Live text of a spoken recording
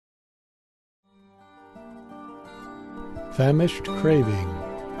Famished Craving,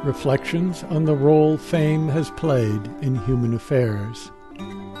 Reflections on the Role Fame Has Played in Human Affairs,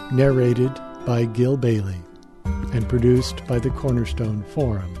 narrated by Gil Bailey, and produced by the Cornerstone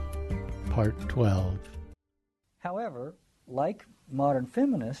Forum, Part 12. However, like modern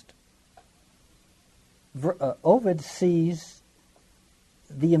feminists, Ovid sees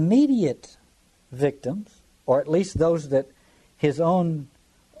the immediate victims, or at least those that his own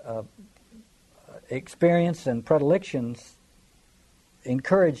experience and predilections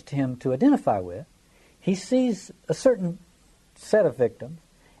encouraged him to identify with. He sees a certain set of victims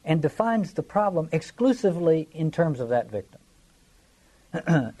and defines the problem exclusively in terms of that victim.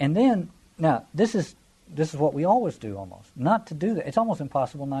 And then, now, this is what we always do almost, not to do that. It's almost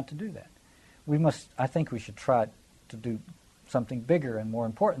impossible not to do that. I think we should try to do something bigger and more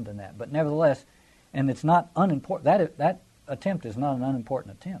important than that. But nevertheless, and it's not unimportant, that attempt is not an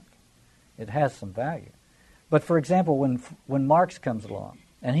unimportant attempt. It has some value. But for example, when Marx comes along,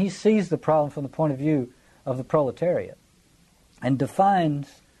 and he sees the problem from the point of view of the proletariat, and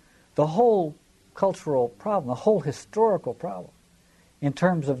defines the whole cultural problem, the whole historical problem, in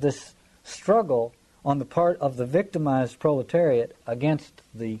terms of this struggle on the part of the victimized proletariat against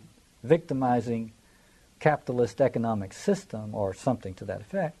the victimizing capitalist economic system, or something to that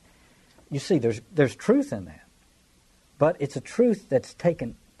effect, you see there's truth in that. But it's a truth that's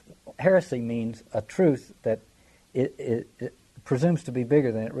taken. Heresy means a truth that it presumes to be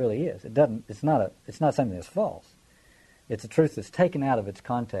bigger than it really is. It doesn't. It's not something that's false. It's a truth that's taken out of its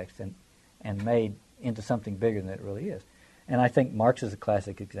context and made into something bigger than it really is. And I think Marx is a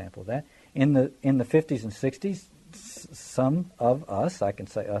classic example of that. In the 50s and 60s, some of us, I can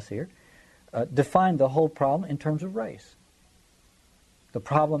say us here, defined the whole problem in terms of race. The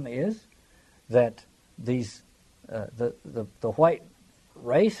problem is that the white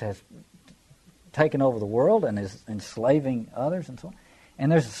race has taken over the world and is enslaving others and so on.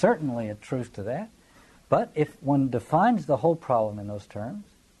 And there's certainly a truth to that. But if one defines the whole problem in those terms,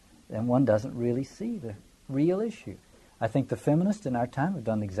 then one doesn't really see the real issue. I think the feminists in our time have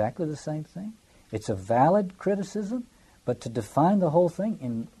done exactly the same thing. It's a valid criticism, but to define the whole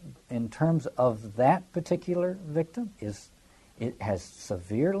thing in terms of that particular victim it has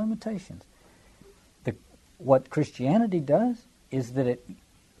severe limitations. What Christianity does is that it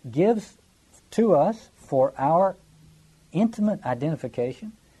gives to us, for our intimate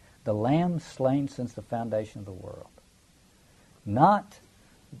identification, the Lamb slain since the foundation of the world. Not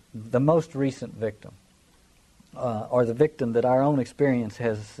the most recent victim, or the victim that our own experience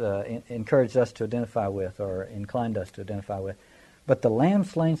has encouraged us to identify with or inclined us to identify with, but the Lamb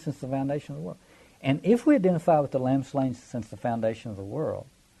slain since the foundation of the world. And if we identify with the Lamb slain since the foundation of the world,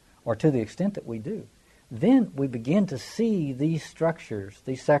 or to the extent that we do, then we begin to see these structures,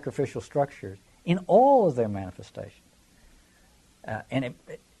 these sacrificial structures, in all of their manifestations. And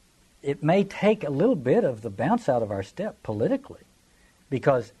it may take a little bit of the bounce out of our step politically,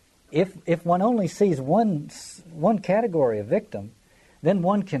 because if one only sees one category of victim, then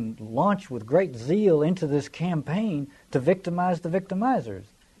one can launch with great zeal into this campaign to victimize the victimizers.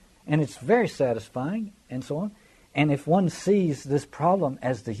 And it's very satisfying, and so on. And if one sees this problem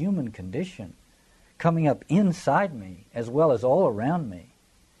as the human condition, coming up inside me as well as all around me,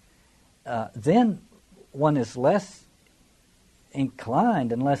 then one is less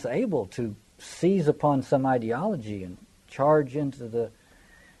inclined and less able to seize upon some ideology and charge into the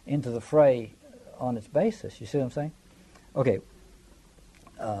fray on its basis. You see what I'm saying? Okay.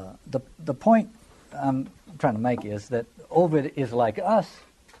 The point I'm trying to make is that Ovid is like us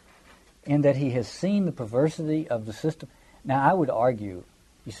in that he has seen the perversity of the system. Now, I would argue,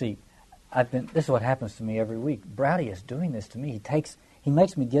 you see, this is what happens to me every week. Browdy is doing this to me. He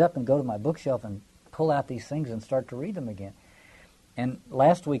makes me get up and go to my bookshelf and pull out these things and start to read them again. And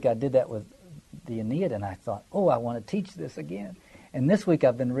last week I did that with the Aeneid, and I thought, I want to teach this again. And this week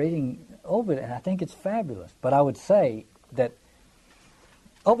I've been reading Ovid, and I think it's fabulous. But I would say that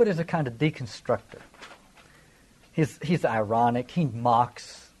Ovid is a kind of deconstructor. He's ironic. He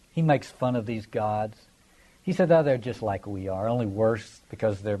mocks. He makes fun of these gods. He said, they're just like we are, only worse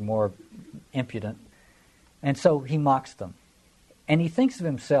because they're more impudent. And so he mocks them. And he thinks of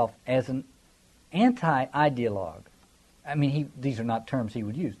himself as an anti-ideologue. I mean, these are not terms he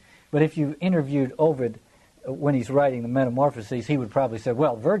would use. But if you interviewed Ovid when he's writing the Metamorphoses, he would probably say,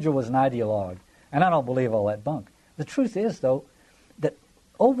 well, Virgil was an ideologue, and I don't believe all that bunk. The truth is, though, that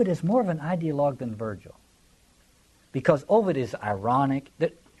Ovid is more of an ideologue than Virgil. Because Ovid is ironic.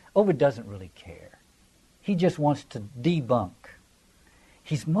 That Ovid doesn't really care. He just wants to debunk.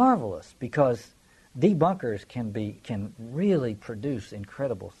 He's marvelous because debunkers can really produce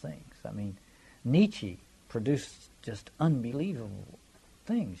incredible things. I mean, Nietzsche produce just unbelievable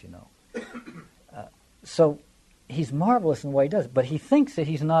things, So he's marvelous in the way he does, but he thinks that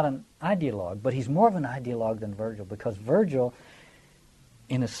he's not an ideologue, but he's more of an ideologue than Virgil, because Virgil,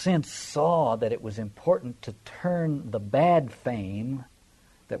 in a sense, saw that it was important to turn the bad fame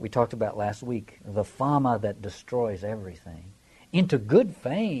that we talked about last week, the fama that destroys everything, into good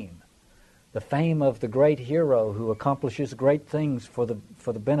fame, the fame of the great hero who accomplishes great things for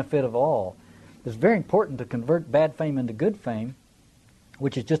the benefit of all. It's very important to convert bad fame into good fame,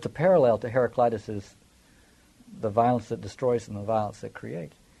 which is just a parallel to Heraclitus's the violence that destroys and the violence that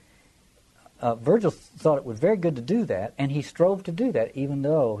creates. Virgil thought it was very good to do that, and he strove to do that, even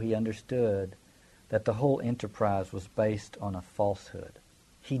though he understood that the whole enterprise was based on a falsehood.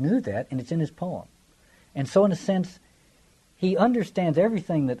 He knew that, and it's in his poem. And so, in a sense, he understands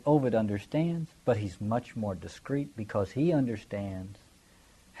everything that Ovid understands, but he's much more discreet because he understands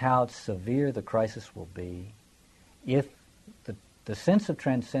how severe the crisis will be if the sense of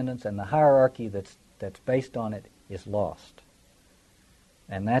transcendence and the hierarchy that's based on it is lost.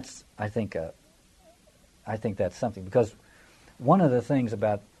 And that's, I think that's something, because one of the things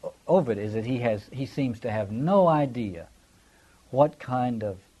about Ovid is that he seems to have no idea what kind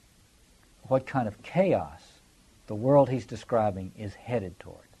of chaos the world he's describing is headed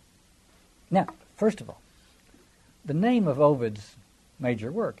toward. Now, first of all, the name of Ovid's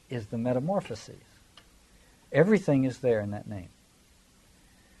major work is the Metamorphoses. Everything is there in that name.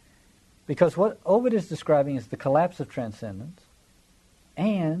 Because what Ovid is describing is the collapse of transcendence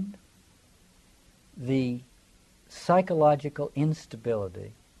and the psychological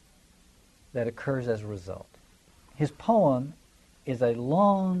instability that occurs as a result. His poem is a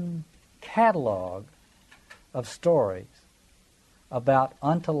long catalog of stories about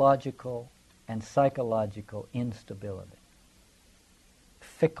ontological and psychological instability,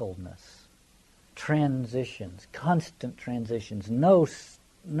 fickleness, transitions, constant transitions, no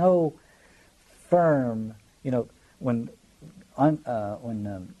firm, when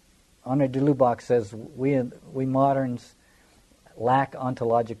Henri de Lubac says we moderns lack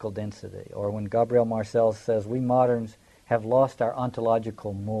ontological density, or when Gabriel Marcel says we moderns have lost our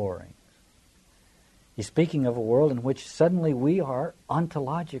ontological moorings. He's speaking of a world in which suddenly we are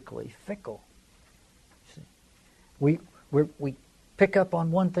ontologically fickle. See? We pick up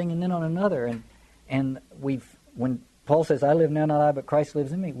on one thing and then on another, and when Paul says, I live now not I, but Christ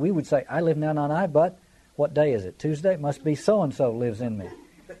lives in me, we would say, I live now not I, but what day is it? Tuesday? It must be so-and-so lives in me.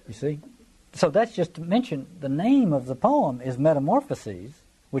 You see? So that's just to mention the name of the poem is Metamorphoses,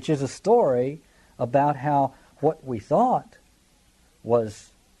 which is a story about how what we thought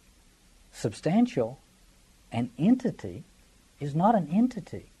was substantial, an entity, is not an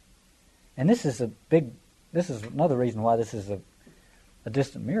entity. And this is another reason why this is a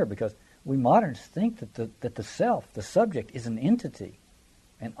distant mirror, because we moderns think that the self, the subject, is an entity,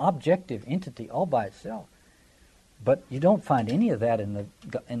 an objective entity all by itself. But you don't find any of that in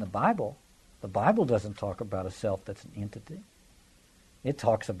the Bible. The Bible doesn't talk about a self that's an entity. It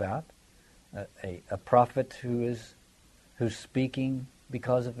talks about a prophet who's speaking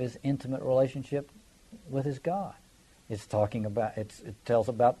because of his intimate relationship with his God. It tells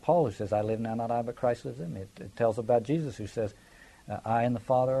about Paul who says, I live now not I, but Christ lives in me. It tells about Jesus who says, I and the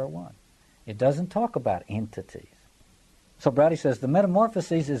Father are one. It doesn't talk about entities. So Browdy says, the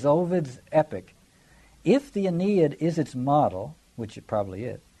Metamorphoses is Ovid's epic. If the Aeneid is its model, which it probably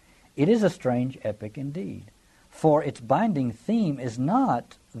is, it is a strange epic indeed. For its binding theme is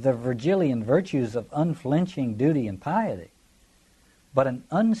not the Virgilian virtues of unflinching duty and piety, but an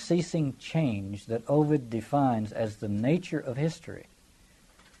unceasing change that Ovid defines as the nature of history.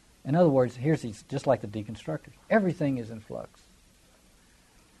 In other words, here's just like the deconstructors. Everything is in flux.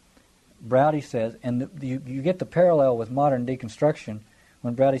 Browdy says, and you get the parallel with modern deconstruction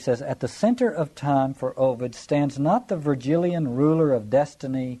when Browdy says, at the center of time for Ovid stands not the Virgilian ruler of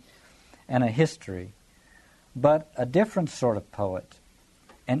destiny and a history, but a different sort of poet,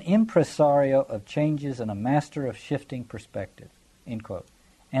 an impresario of changes and a master of shifting perspectives, end quote,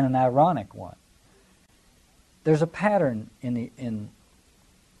 and an ironic one. There's a pattern in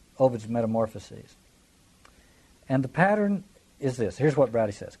Ovid's Metamorphoses, and the pattern is this. Here's what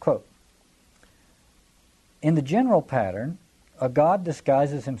Browdy says, quote, in the general pattern, a god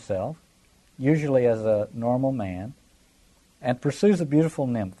disguises himself, usually as a normal man, and pursues a beautiful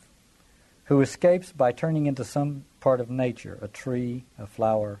nymph who escapes by turning into some part of nature, a tree, a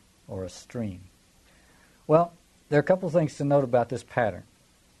flower, or a stream. Well, there are a couple of things to note about this pattern.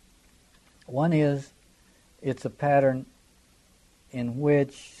 One is it's a pattern in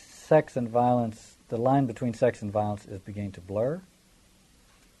which sex and violence, the line between sex and violence is beginning to blur.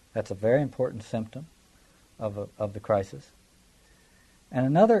 That's a very important symptom of the crisis. And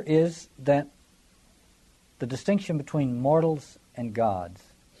another is that the distinction between mortals and gods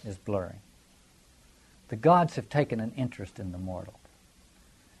is blurring. The gods have taken an interest in the mortal.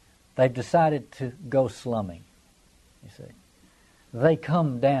 They've decided to go slumming, you see. They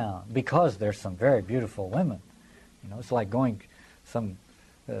come down because there's some very beautiful women. You know, it's like going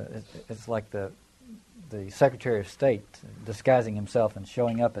it's like the Secretary of State disguising himself and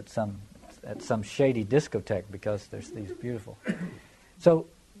showing up at some shady discotheque because there's these beautiful. So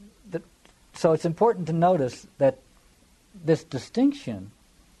it's important to notice that this distinction,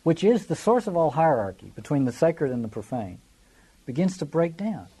 which is the source of all hierarchy between the sacred and the profane, begins to break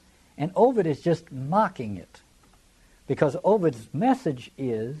down. And Ovid is just mocking it. Because Ovid's message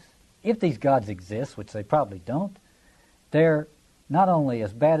is, if these gods exist, which they probably don't, they're not only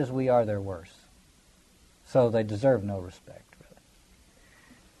as bad as we are, they're worse. So they deserve no respect,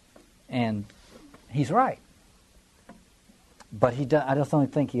 really. And he's right. But I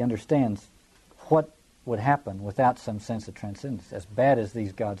don't think he understands what would happen without some sense of transcendence, as bad as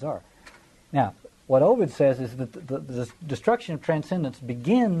these gods are. Now, what Ovid says is that the destruction of transcendence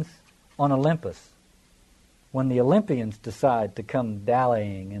begins on Olympus, when the Olympians decide to come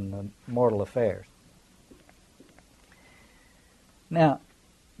dallying in the mortal affairs. Now,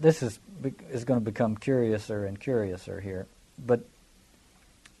 this is going to become curiouser and curiouser here, but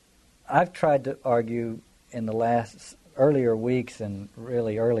I've tried to argue in the earlier weeks and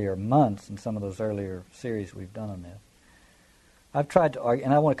really earlier months in some of those earlier series we've done on this. I've tried to argue,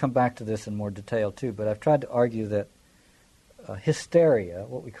 and I want to come back to this in more detail too, but I've tried to argue that hysteria,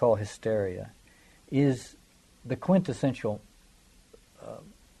 what we call hysteria, is the quintessential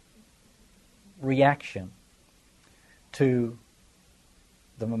reaction to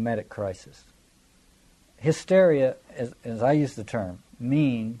the mimetic crisis. Hysteria, as I use the term,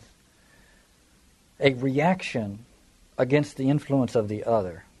 means a reaction against the influence of the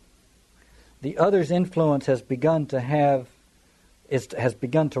other. The other's influence has begun to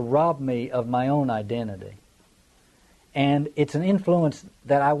rob me of my own identity. And it's an influence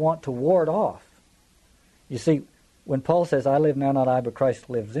that I want to ward off. You see, when Paul says, I live now, not I, but Christ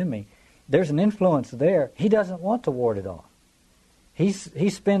lives in me, there's an influence there. He doesn't want to ward it off. He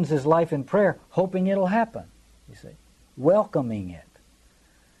spends his life in prayer hoping it'll happen, you see, welcoming it.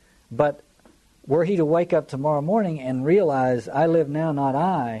 But were he to wake up tomorrow morning and realize, I live now, not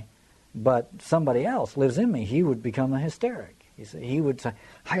I, but somebody else lives in me, he would become a hysteric. You see, he would say,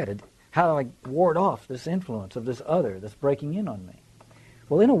 how do I ward off this influence of this other that's breaking in on me?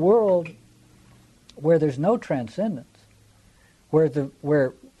 Well, in a world where there's no transcendence,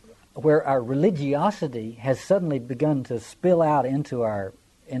 where our religiosity has suddenly begun to spill out into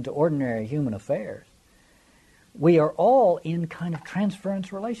ordinary human affairs, we are all in kind of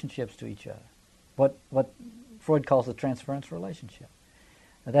transference relationships to each other. What Freud calls the transference relationship.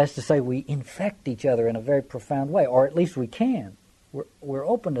 Now, that's to say, we infect each other in a very profound way, or at least we can. We're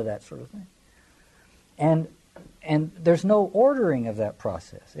open to that sort of thing. And there's no ordering of that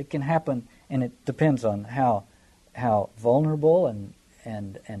process. It can happen, and it depends on how vulnerable and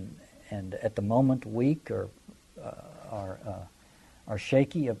at the moment weak or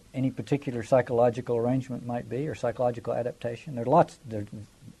shaky any particular psychological arrangement might be, or psychological adaptation. There are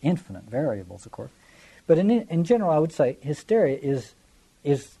infinite variables, of course. But in general, I would say hysteria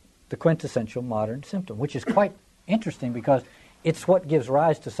is the quintessential modern symptom, which is quite interesting because it's what gives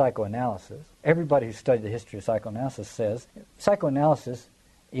rise to psychoanalysis. Everybody who's studied the history of psychoanalysis says psychoanalysis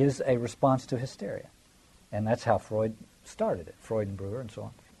is a response to hysteria. And that's how Freud started it, Freud and Breuer and so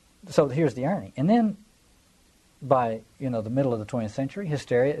on. So here's the irony. And then by the middle of the 20th century,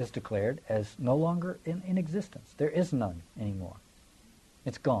 hysteria is declared as no longer in existence. There is none anymore.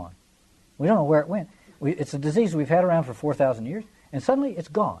 It's gone. We don't know where it went. It's a disease we've had around for 4,000 years, and suddenly it's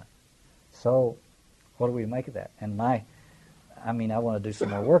gone. So what do we make of that? And I want to do some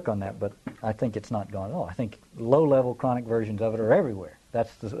more work on that, but I think it's not gone at all. I think low-level chronic versions of it are everywhere.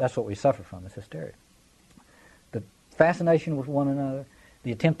 That's what we suffer from, is hysteria. The fascination with one another,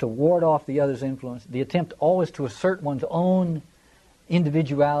 the attempt to ward off the other's influence, the attempt always to assert one's own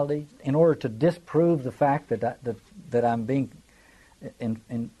individuality in order to disprove the fact that I'm being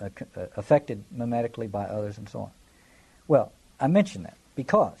affected mimetically by others and so on. Well, I mention that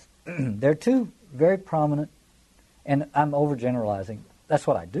because there are two very prominent, and I'm overgeneralizing. That's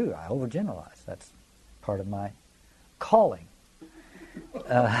what I do. I overgeneralize. That's part of my calling.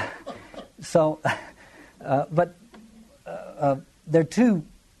 But there are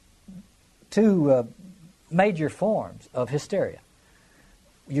two major forms of hysteria.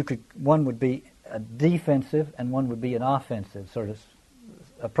 One would be a defensive, and one would be an offensive sort of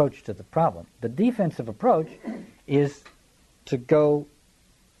approach to the problem. The defensive approach is to go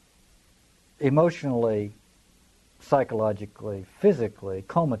emotionally, psychologically, physically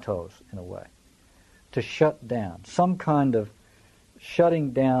comatose in a way, to shut down, some kind of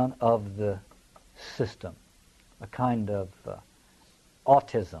shutting down of the system, a kind of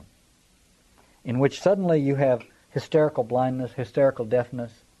autism, in which suddenly you have hysterical blindness, hysterical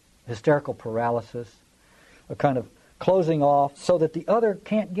deafness, hysterical paralysis, a kind of closing off so that the other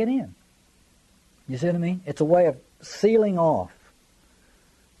can't get in. You see what I mean? It's a way of sealing off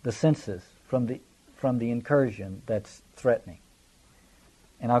the senses from the incursion that's threatening.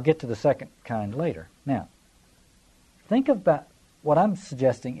 And I'll get to the second kind later. Now, think about what I'm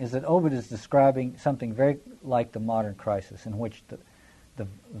suggesting is that Ovid is describing something very like the modern crisis, in which the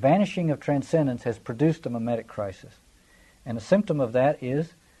vanishing of transcendence has produced a mimetic crisis. And a symptom of that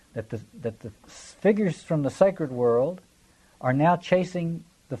is that the figures from the sacred world are now chasing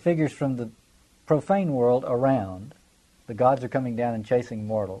the figures from the profane world around. The gods are coming down and chasing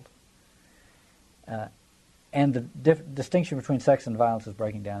mortals. And the distinction between sex and violence is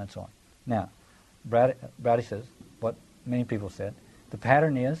breaking down and so on. Now, Browdy says, what many people said, the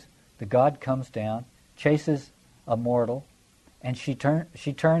pattern is the god comes down, chases a mortal, and she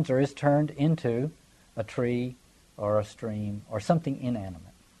turns or is turned into a tree or a stream or something inanimate.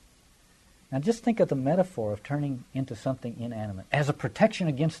 Now just think of the metaphor of turning into something inanimate as a protection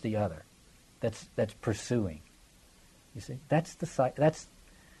against the other that's pursuing. You see, that's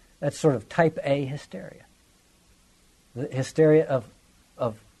sort of type A hysteria. The hysteria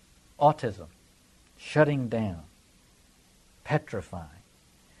of autism, shutting down, petrifying.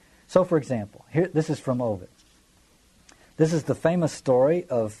 So, for example, here this is from Ovid. This is the famous story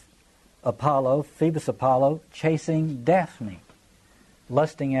of Apollo, Phoebus Apollo, chasing Daphne,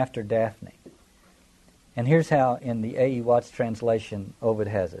 lusting after Daphne. And here's how, in the A.E. Watts translation, Ovid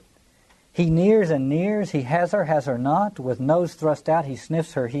has it. He nears and nears, he has her not, with nose thrust out he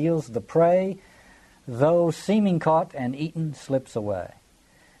sniffs her heels, the prey, though seeming caught and eaten, slips away.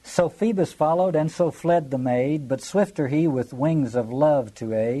 So Phoebus followed, and so fled the maid, but swifter he with wings of love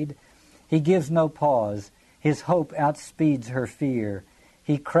to aid. He gives no pause, his hope outspeeds her fear.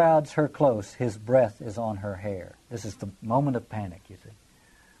 He crowds her close, his breath is on her hair. This is the moment of panic, you see.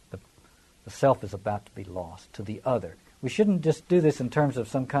 The self is about to be lost to the other. We shouldn't just do this in terms of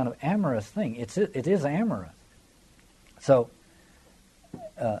some kind of amorous thing. It is amorous. So,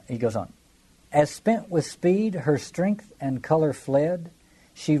 he goes on. As spent with speed, her strength and color fled.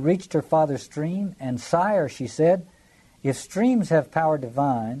 She reached her father's stream, and sire, she said, if streams have power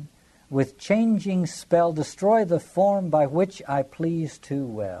divine, with changing spell destroy the form by which I please too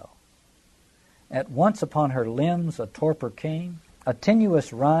well. At once upon her limbs a torpor came, a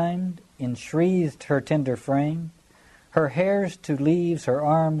tenuous rind enshreathed her tender frame, her hairs to leaves, her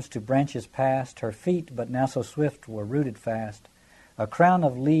arms to branches passed, her feet, but now so swift, were rooted fast. A crown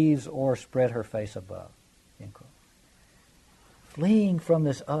of leaves o'erspread her face above. End quote. Fleeing from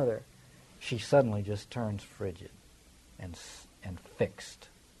this other, she suddenly just turns frigid and fixed,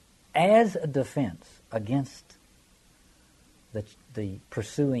 as a defense against the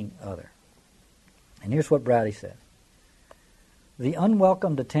pursuing other. And here's what Browdy says. The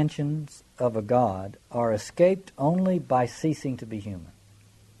unwelcomed attentions of a god are escaped only by ceasing to be human.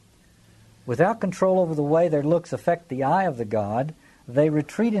 Without control over the way their looks affect the eye of the god, they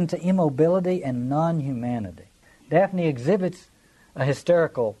retreat into immobility and non-humanity. Daphne exhibits a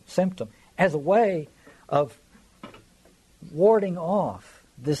hysterical symptom as a way of warding off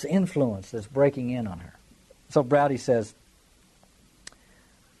this influence that's breaking in on her. So Browdy says,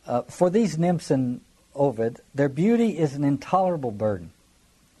 for these nymphs in Ovid, their beauty is an intolerable burden.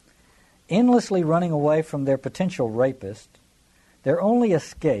 Endlessly running away from their potential rapist, their only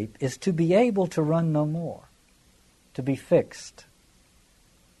escape is to be able to run no more, to be fixed.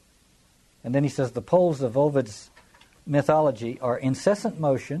 And then he says the poles of Ovid's mythology are incessant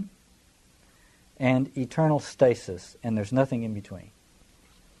motion and eternal stasis, and there's nothing in between.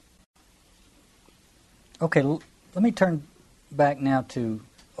 Okay, let me turn back now to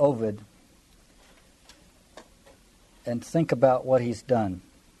Ovid and think about what he's done.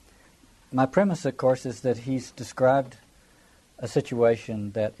 My premise, of course, is that he's described a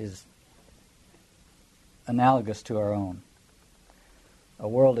situation that is analogous to our own, a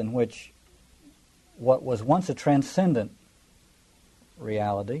world in which what was once a transcendent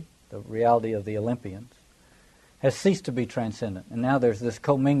reality, the reality of the Olympians, has ceased to be transcendent. And now there's this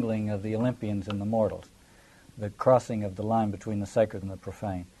commingling of the Olympians and the mortals, the crossing of the line between the sacred and the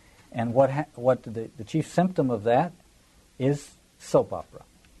profane. And what the chief symptom of that is soap opera,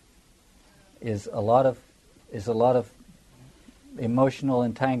 is a lot of emotional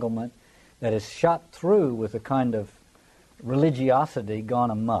entanglement that is shot through with a kind of religiosity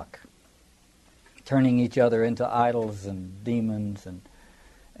gone amok, turning each other into idols and demons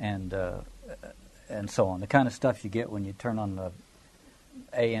and so on. The kind of stuff you get when you turn on the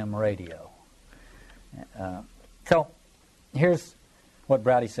AM radio. So here's what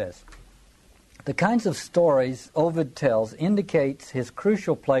Browdy says. The kinds of stories Ovid tells indicates his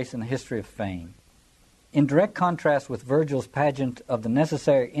crucial place in the history of fame. In direct contrast with Virgil's pageant of the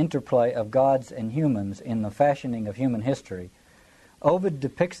necessary interplay of gods and humans in the fashioning of human history, Ovid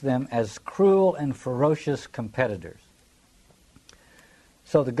depicts them as cruel and ferocious competitors.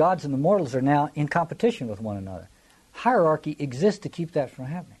 So the gods and the mortals are now in competition with one another. Hierarchy exists to keep that from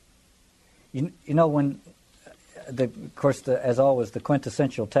happening. You know, when, of course, as always, the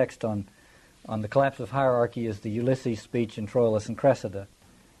quintessential text on the collapse of hierarchy is the Ulysses speech in Troilus and Cressida.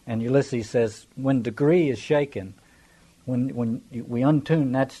 And Ulysses says, when degree is shaken, when we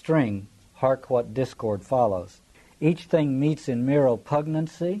untune that string, hark what discord follows. Each thing meets in mere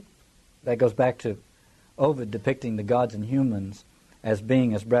repugnancy. That goes back to Ovid depicting the gods and humans as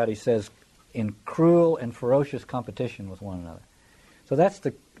being, as Browdy says, in cruel and ferocious competition with one another. So that's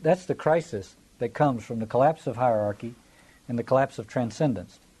the crisis that comes from the collapse of hierarchy and the collapse of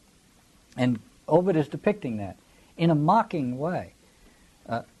transcendence. And Ovid is depicting that in a mocking way.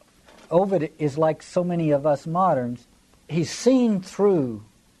 Ovid is like so many of us moderns. He's seen through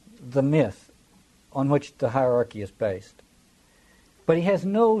the myth on which the hierarchy is based. But he has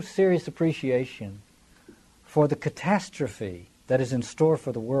no serious appreciation for the catastrophe that is in store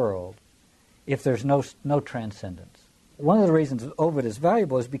for the world if there's no transcendence. One of the reasons Ovid is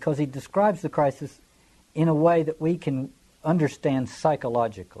valuable is because he describes the crisis in a way that we can understand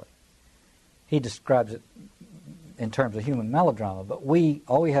psychologically. He describes it in terms of human melodrama, but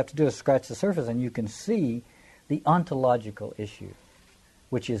all we have to do is scratch the surface and you can see the ontological issue,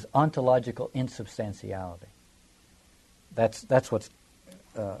 which is ontological insubstantiality. That's what's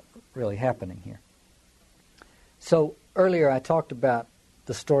really happening here. So earlier I talked about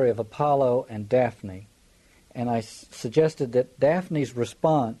the story of Apollo and Daphne, and I suggested that Daphne's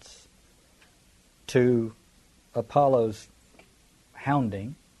response to Apollo's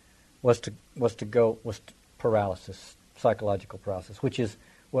hounding was paralysis, psychological paralysis, which is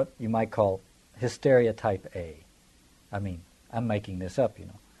what you might call hysteria type A. I mean, I'm making this up,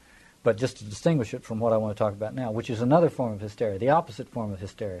 but just to distinguish it from what I want to talk about now, which is another form of hysteria, the opposite form of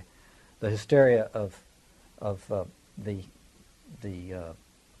hysteria, the hysteria of the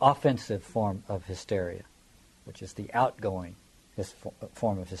offensive form of hysteria, which is the outgoing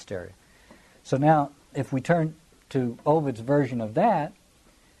form of hysteria. So now, if we turn to Ovid's version of that,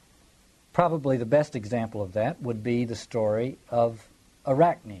 probably the best example of that would be the story of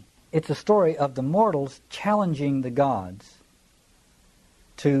Arachne. It's a story of the mortals challenging the gods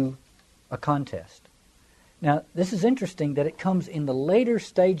to a contest. Now, this is interesting that it comes in the later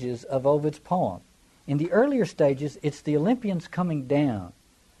stages of Ovid's poem. In the earlier stages, it's the Olympians coming down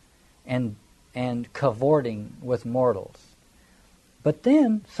and cavorting with mortals. But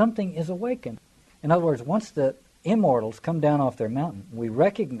then something is awakened. In other words, once the immortals come down off their mountain, we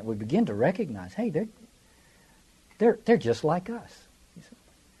begin to recognize, hey, they're just like us.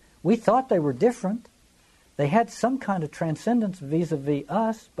 We thought they were different. They had some kind of transcendence vis-a-vis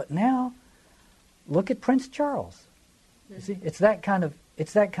us, but now look at Prince Charles. You see, it's that kind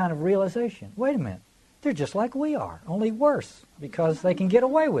of realization. Wait a minute, they're just like we are, only worse because they can get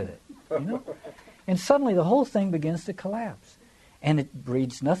away with it. And suddenly the whole thing begins to collapse. And it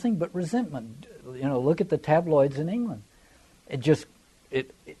breeds nothing but resentment. Look at the tabloids in England.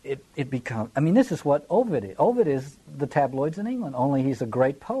 It becomes, this is what Ovid is. Ovid is the tabloids in England, only he's a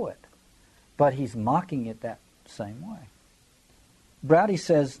great poet. But he's mocking it that same way. Browdy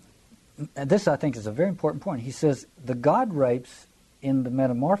says, and this I think is a very important point, he says, the god rapes in the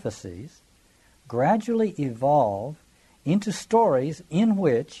Metamorphoses gradually evolve into stories in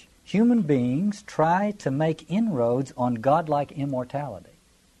which human beings try to make inroads on godlike immortality.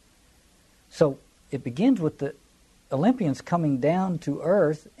 So it begins with the Olympians coming down to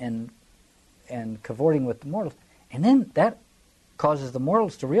earth and cavorting with the mortals, and then that causes the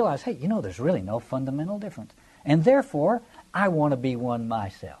mortals to realize, hey, there's really no fundamental difference, and therefore I want to be one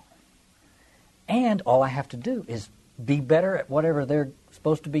myself. And all I have to do is be better at whatever they're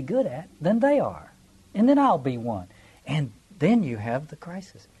supposed to be good at than they are, and then I'll be one. And then you have the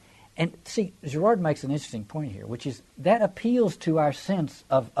crisis. And see, Girard makes an interesting point here, which is that appeals to our sense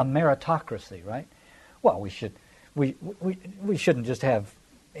of a meritocracy, right? Well, we shouldn't just have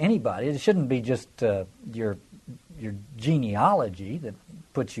anybody. It shouldn't be just your genealogy that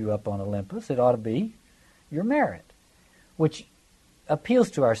puts you up on Olympus. It ought to be your merit, which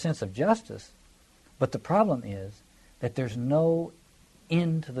appeals to our sense of justice, but the problem is that there's no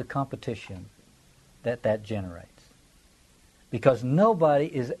end to the competition that generates. Because nobody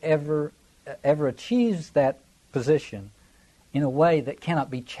is ever achieves that position in a way that cannot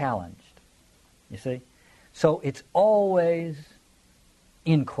be challenged. You see? So it's always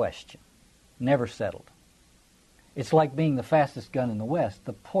in question, never settled. It's like being the fastest gun in the West.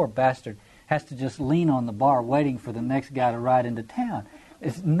 The poor bastard has to just lean on the bar waiting for the next guy to ride into town.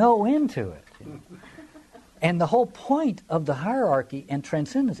 There's no end to it. You know? And the whole point of the hierarchy and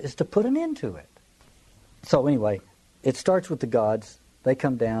transcendence is to put an end to it. So anyway, it starts with the gods. They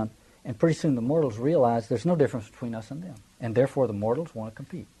come down, and pretty soon the mortals realize there's no difference between us and them. And therefore the mortals want to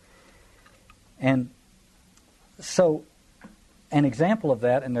compete. And so an example of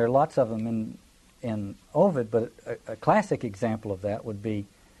that, and there are lots of them in Ovid, but a classic example of that would be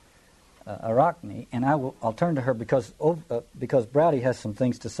Arachne, and I'll turn to her because Browdy has some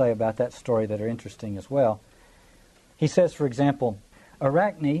things to say about that story that are interesting as well. He says, for example,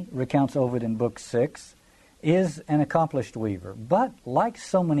 Arachne, recounts Ovid in Book 6, is an accomplished weaver, but like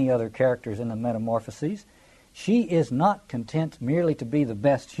so many other characters in the Metamorphoses, she is not content merely to be the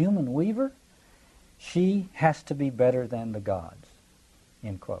best human weaver. She has to be better than the gods,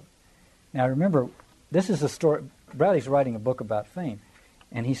 end quote. Now remember, this is a story, Browdy's writing a book about fame,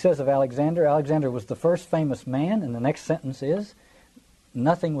 and he says of Alexander was the first famous man, and the next sentence is,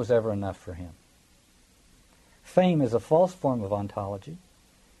 nothing was ever enough for him. Fame is a false form of ontology,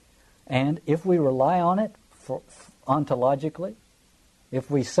 and if we rely on it ontologically, if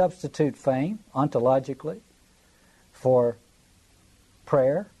we substitute fame ontologically for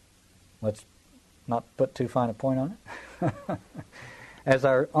prayer, let's not put too fine a point on it, as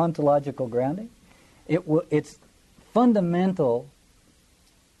our ontological grounding, its fundamental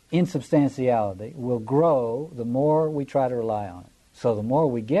insubstantiality will grow the more we try to rely on it. So the more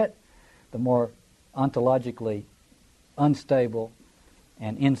we get, the more ontologically unstable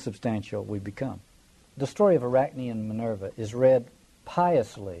and insubstantial we become. The story of Arachne and Minerva is read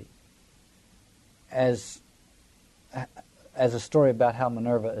piously as a story about how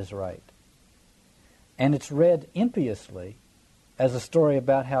Minerva is right. And it's read impiously as a story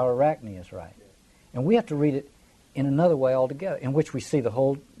about how Arachne is right. And we have to read it in another way altogether, in which we see the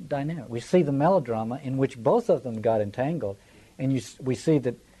whole dynamic. We see the melodrama in which both of them got entangled, and we see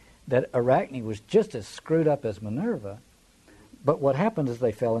that Arachne was just as screwed up as Minerva, but what happened is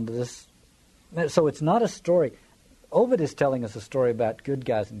they fell into this. So it's not a story. Ovid is telling us a story about good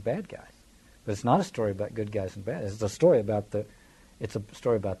guys and bad guys, but it's not a story about good guys and bad. It's a story about the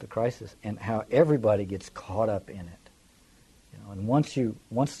crisis and how everybody gets caught up in it. You know, and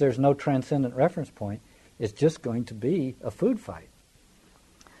once there's no transcendent reference point, it's just going to be a food fight.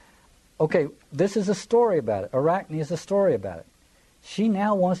 Okay, this is a story about it. Arachne is a story about it. She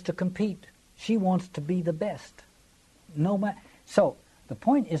now wants to compete. She wants to be the best. So the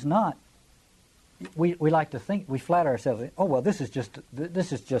point is not. We like to think, we flatter ourselves. Oh well, this is just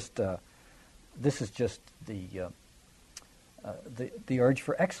the urge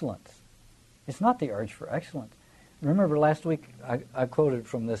for excellence. It's not the urge for excellence. Remember last week I quoted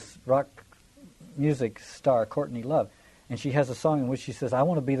from this rock music star Courtney Love, and she has a song in which she says, "I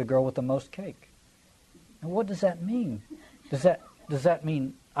want to be the girl with the most cake." And what does that mean? Does that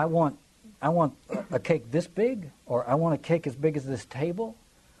mean I want a cake this big, or I want a cake as big as this table,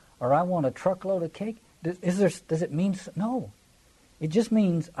 or I want a truckload of cake? Does it mean no? It just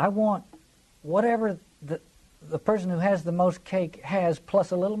means I want whatever the person who has the most cake has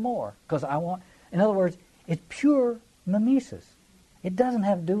plus a little more, because I want. In other words, it's pure mimesis. It doesn't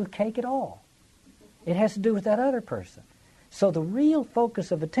have to do with cake at all. It has to do with that other person. So the real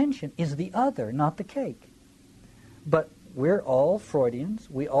focus of attention is the other, not the cake. But we're all Freudians.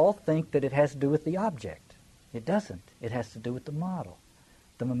 We all think that it has to do with the object. It doesn't. It has to do with the model,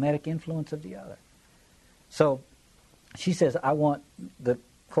 the mimetic influence of the other. So she says,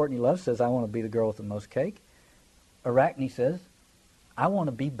 Courtney Love says, I want to be the girl with the most cake. Arachne says, I want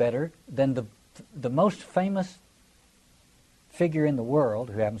to be better than the most famous figure in the world,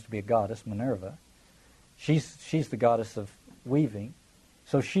 who happens to be a goddess, Minerva. She's the goddess of weaving,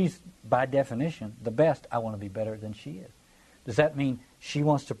 so she's, by definition, the best. I want to be better than she is. Does that mean she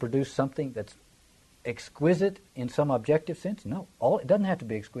wants to produce something that's exquisite in some objective sense? No. It doesn't have to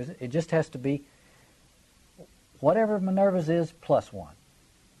be exquisite. It just has to be whatever Minerva's is plus one.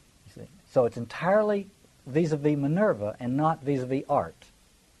 You see? So it's entirely vis-a-vis Minerva and not vis-a-vis art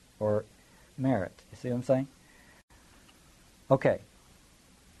or merit. You see what I'm saying? Okay.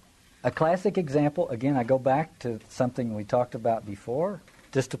 A classic example, again, I go back to something we talked about before,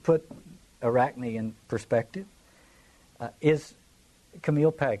 just to put Arachne in perspective, is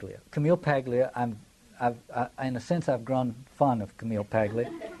Camille Paglia. Camille Paglia, in a sense, I've grown fond of Camille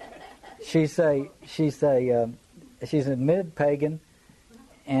Paglia. She's an admitted pagan,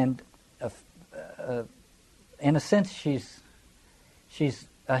 and in a sense, she's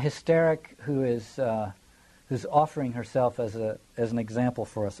a hysteric who's offering herself as an example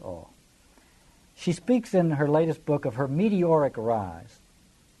for us all. She speaks in her latest book of her meteoric rise,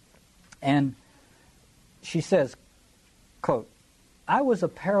 and she says, quote, "I was a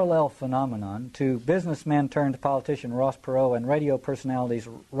parallel phenomenon to businessman turned politician Ross Perot and radio personalities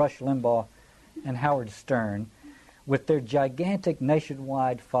Rush Limbaugh and Howard Stern with their gigantic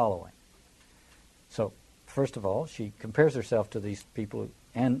nationwide following." So, first of all, she compares herself to these people,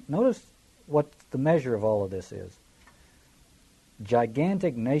 and notice what the measure of all of this is.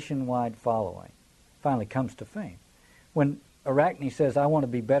 Gigantic nationwide following finally comes to fame. When Arachne says, "I want to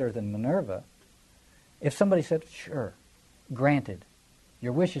be better than Minerva," if somebody said, "Sure, granted,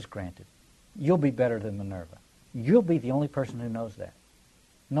 your wish is granted. You'll be better than Minerva," you'll be the only person who knows that.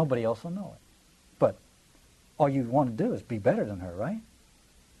 Nobody else will know it. But all you want to do is be better than her, right?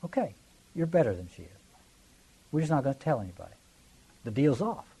 Okay, you're better than she is. We're just not going to tell anybody. The deal's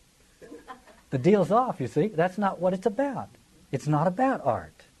off. The deal's off, you see. That's not what it's about. It's not about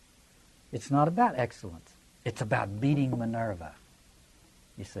art. It's not about excellence. It's about beating Minerva,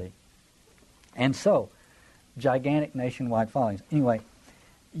 you see. And so, gigantic nationwide followings. Anyway,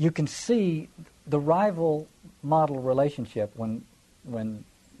 you can see the rival model relationship when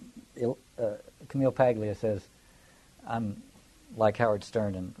Camille Paglia says, "I'm like Howard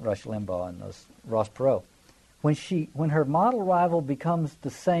Stern and Rush Limbaugh and those Ross Perot." When her model rival becomes the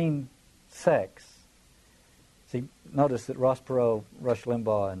same sex, see, notice that Ross Perot, Rush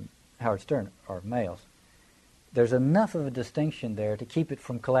Limbaugh, and Howard Stern are males. There's enough of a distinction there to keep it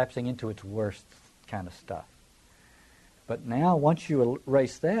from collapsing into its worst kind of stuff. But now, once you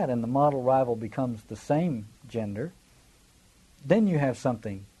erase that and the model rival becomes the same gender, then you have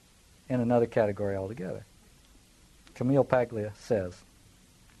something in another category altogether. Camille Paglia says,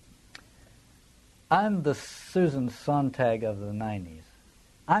 "I'm the Susan Sontag of the 90s.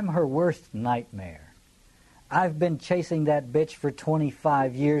 I'm her worst nightmare. I've been chasing that bitch for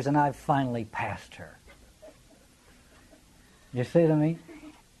 25 years and I've finally passed her." You see what I mean?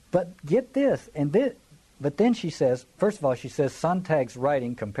 But get this, but then she says, first of all, she says Sontag's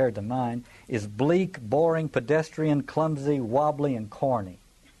writing, compared to mine, is bleak, boring, pedestrian, clumsy, wobbly, and corny.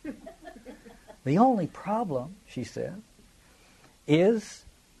 The only problem, she says, is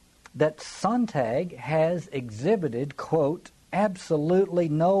that Sontag has exhibited, quote, "absolutely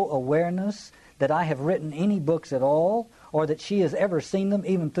no awareness that I have written any books at all, or that she has ever seen them,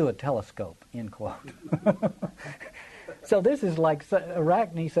 even through a telescope," end quote. So this is like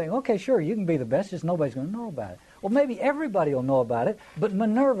Arachne saying, "Okay, sure, you can be the best, just nobody's going to know about it." Well, maybe everybody will know about it, but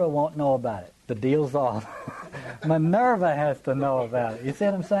Minerva won't know about it. The deal's off. Minerva has to know about it. You see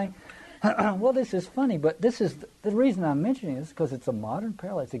what I'm saying? Well, this is funny, but this is the reason I'm mentioning this, because it's a modern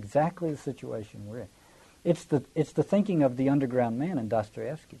parallel. It's exactly the situation we're in. It's the thinking of the underground man in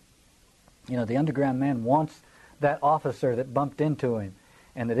Dostoevsky. You know, the underground man wants that officer that bumped into him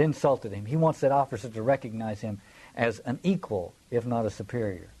and that insulted him. He wants that officer to recognize him as an equal, if not a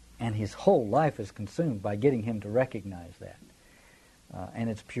superior. And his whole life is consumed by getting him to recognize that. And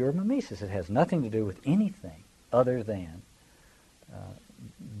it's pure mimesis. It has nothing to do with anything other than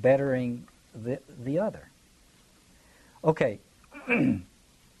bettering the other. Okay.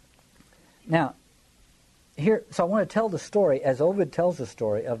 Now, here, so I want to tell the story, as Ovid tells the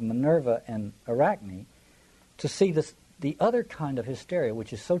story of Minerva and Arachne, to see the other kind of hysteria,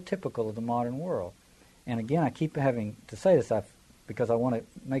 which is so typical of the modern world. And again, I keep having to say this because I want to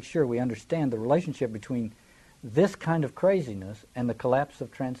make sure we understand the relationship between this kind of craziness and the collapse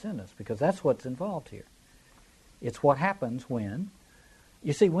of transcendence, because that's what's involved here. It's what happens when,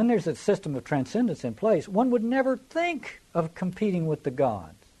 you see, when there's a system of transcendence in place, one would never think of competing with the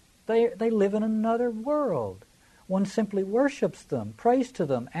gods. They live in another world. One simply worships them, prays to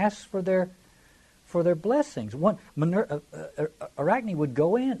them, asks for their blessings. Arachne would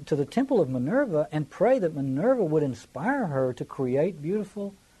go in to the temple of Minerva and pray that Minerva would inspire her to create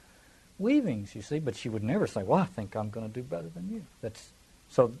beautiful weavings, you see, but she would never say, "Well, I think I'm going to do better than you."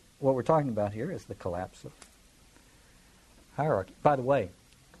 So what we're talking about here is the collapse of hierarchy. By the way,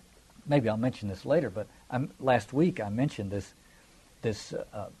 maybe I'll mention this later, but last week I mentioned this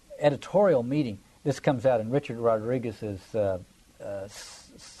editorial meeting. This comes out in Richard Rodriguez's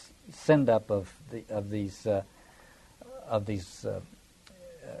send-up of these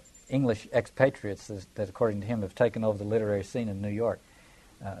English expatriates that, according to him, have taken over the literary scene in New York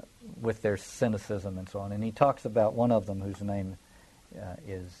with their cynicism and so on. And he talks about one of them, whose name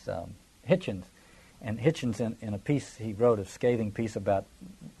is Hitchens. And Hitchens, in a piece he wrote, a scathing piece about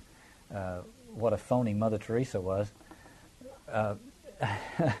what a phony Mother Teresa was,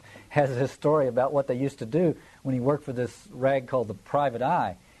 has this story about what they used to do when he worked for this rag called the Private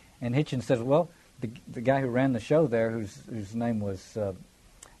Eye. And Hitchens says, well, the guy who ran the show there, whose name was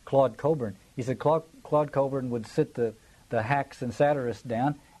Claude Coburn, he said Claude Coburn would sit the hacks and satirists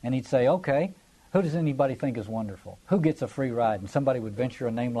down, and he'd say, okay, who does anybody think is wonderful? Who gets a free ride? And somebody would venture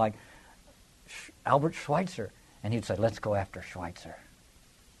a name like Albert Schweitzer, and he'd say, let's go after Schweitzer.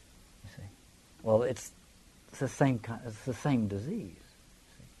 You see? Well, it's the same disease.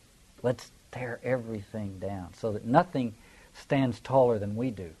 Let's tear everything down so that nothing stands taller than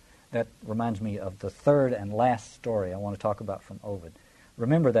we do. That reminds me of the third and last story I want to talk about from Ovid.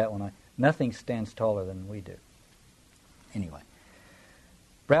 Remember that one. Nothing stands taller than we do. Anyway,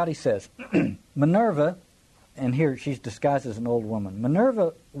 Browdy says, Minerva, and here she's disguised as an old woman,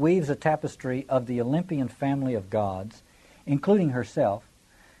 Minerva weaves a tapestry of the Olympian family of gods, including herself,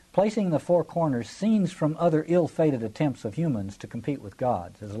 placing in the four corners scenes from other ill-fated attempts of humans to compete with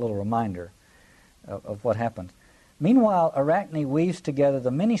gods, as a little reminder of what happens. Meanwhile, Arachne weaves together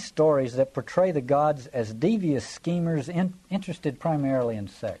the many stories that portray the gods as devious schemers interested primarily in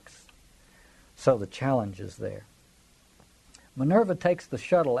sex. So the challenge is there. Minerva takes the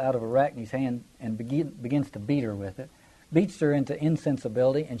shuttle out of Arachne's hand and begins to beat her with it, beats her into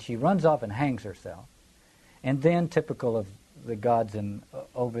insensibility, and she runs off and hangs herself. And then, typical of the gods in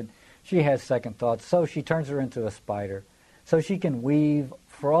Ovid, she has second thoughts, so she turns her into a spider, so she can weave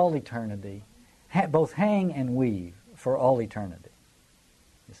for all eternity, both hang and weave for all eternity.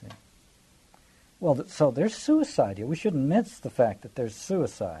 You see? Well, so there's suicide here. We shouldn't miss the fact that there's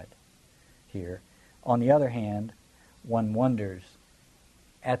suicide here. On the other hand, one wonders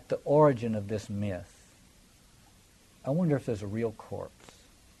at the origin of this myth. I wonder if there's a real corpse.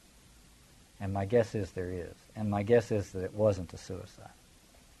 And my guess is there is. And my guess is that it wasn't a suicide.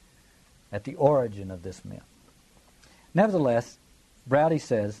 At the origin of this myth. Nevertheless, Browdy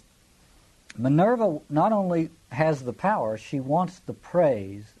says, Minerva not only has the power, she wants the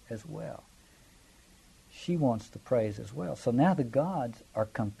praise as well. She wants the praise as well. So now the gods are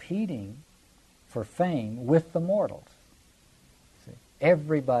competing for fame with the mortals. See?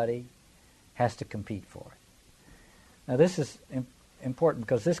 Everybody has to compete for it. Now this is important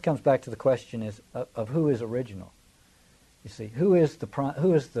because this comes back to the question of who is original. You see, who is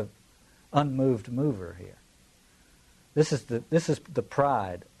the unmoved mover here? This is the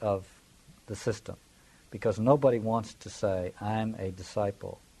pride of the system, because nobody wants to say I'm a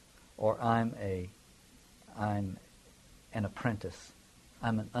disciple, or I'm an apprentice,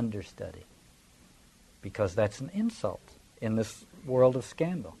 I'm an understudy, because that's an insult in this world of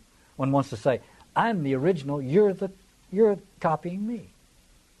scandal. One wants to say I'm the original, you're copying me.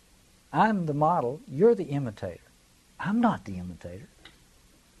 I'm the model, you're the imitator. I'm not the imitator.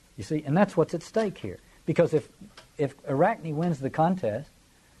 You see, and that's what's at stake here. Because if Arachne wins the contest,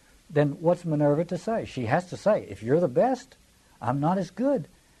 then what's Minerva to say? She has to say, if you're the best, I'm not as good.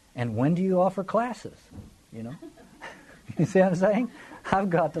 And when do you offer classes? You know? You see what I'm saying? I've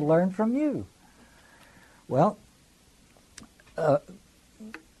got to learn from you. Well,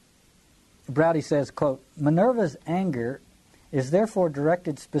 Browdy says, quote, Minerva's anger is therefore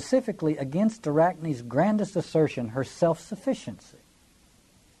directed specifically against Arachne's grandest assertion, her self-sufficiency.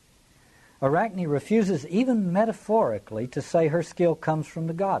 Arachne refuses even metaphorically to say her skill comes from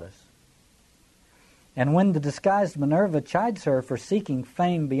the goddess. And when the disguised Minerva chides her for seeking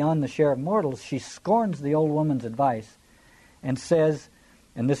fame beyond the share of mortals, she scorns the old woman's advice and says,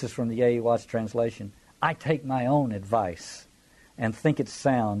 and this is from the A.E. Watts translation, I take my own advice and think it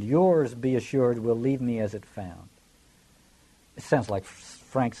sound. Yours, be assured, will leave me as it found. It sounds like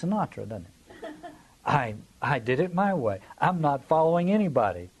Frank Sinatra, doesn't it? I did it my way. I'm not following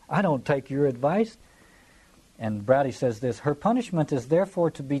anybody. I don't take your advice. And Browdy says this, her punishment is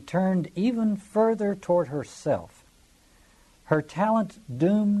therefore to be turned even further toward herself. Her talent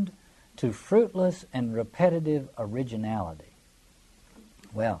doomed to fruitless and repetitive originality.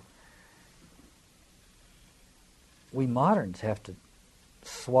 Well, we moderns have to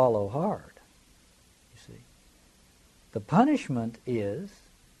swallow hard, you see. The punishment is,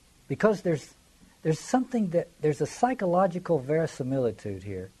 because there's something there's a psychological verisimilitude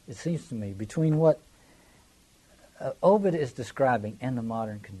here, it seems to me, between what Ovid is describing and the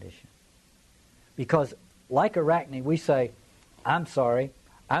modern condition. Because, like Arachne, we say, I'm sorry,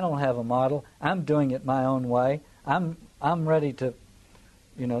 I don't have a model, I'm doing it my own way, I'm ready to,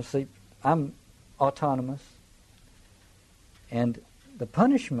 see, I'm autonomous. And the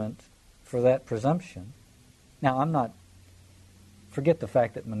punishment for that presumption, now I'm not Forget the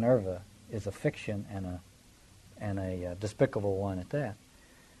fact that Minerva is a fiction and a despicable one at that.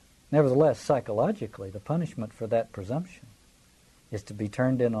 Nevertheless, psychologically, the punishment for that presumption is to be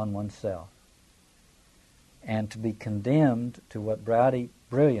turned in on oneself and to be condemned to what Browdy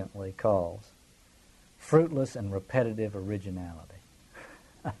brilliantly calls fruitless and repetitive originality.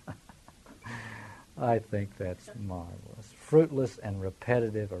 I think that's marvelous. Fruitless and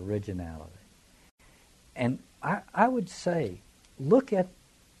repetitive originality. And I would say, look at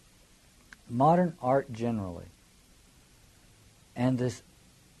modern art generally. And this,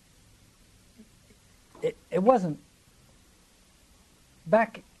 it wasn't,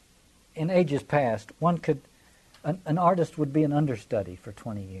 back in ages past, an artist would be an understudy for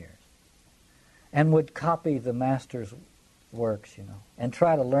 20 years and would copy the master's works, and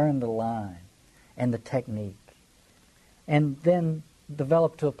try to learn the line and the technique, and then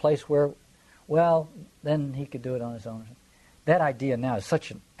develop to a place where, well, then he could do it on his own. That idea now is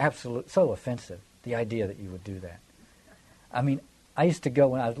so offensive, the idea that you would do that. I mean, I used to go,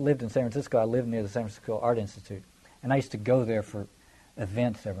 when I lived in San Francisco, I lived near the San Francisco Art Institute, and I used to go there for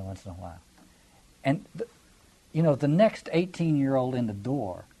events every once in a while. And, the next 18-year-old in the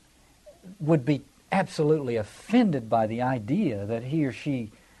door would be absolutely offended by the idea that he or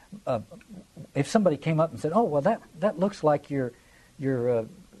she, if somebody came up and said, "Oh, well, that looks like you're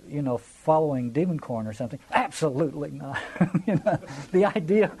following Diebenkorn or something." Absolutely not. The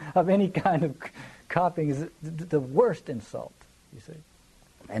idea of any kind of copying is the worst insult, you see.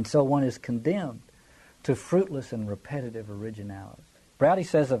 And so one is condemned to fruitless and repetitive originality. Browdy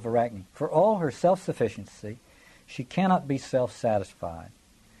says of Arachne, "For all her self-sufficiency, she cannot be self-satisfied.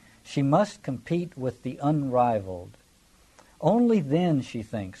 She must compete with the unrivaled. Only then, she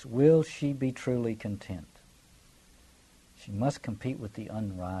thinks, will she be truly content. She must compete with the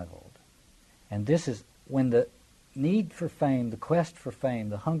unrivaled." And this is when the need for fame, the quest for fame,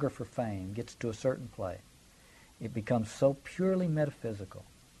 the hunger for fame gets to a certain place. It becomes so purely metaphysical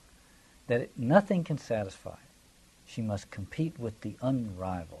that nothing can satisfy it. She must compete with the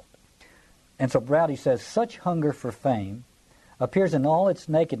unrivaled. And so Browdy says, such hunger for fame appears in all its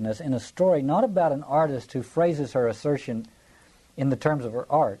nakedness in a story not about an artist who phrases her assertion in the terms of her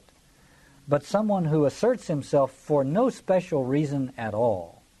art, but someone who asserts himself for no special reason at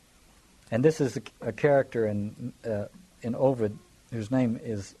all. And this is a character in Ovid whose name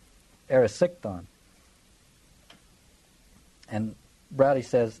is Erysichthon. And Browdy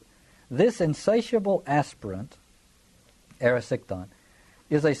says, this insatiable aspirant, Erysichthon,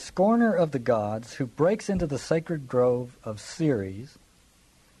 is a scorner of the gods who breaks into the sacred grove of Ceres,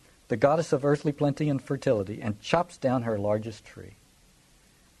 the goddess of earthly plenty and fertility, and chops down her largest tree.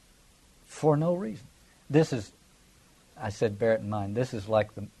 For no reason. This is, I said, bear it in mind, this is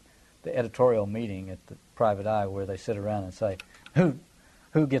like the editorial meeting at the Private Eye where they sit around and say,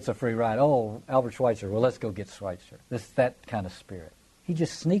 who gets a free ride? Oh, Albert Schweitzer. Well, let's go get Schweitzer. That kind of spirit. He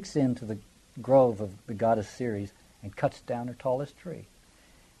just sneaks into the grove of the goddess Ceres and cuts down her tallest tree.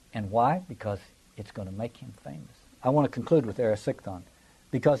 And why? Because it's going to make him famous. I want to conclude with Erysichthon,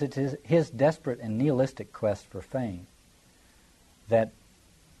 because it is his desperate and nihilistic quest for fame that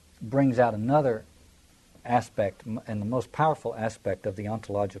brings out another aspect, and the most powerful aspect of the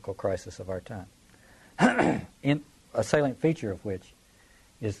ontological crisis of our time. In a salient feature of which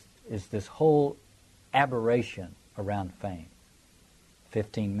is this whole aberration around fame.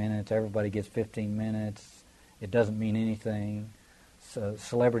 15 minutes, everybody gets 15 minutes, it doesn't mean anything. So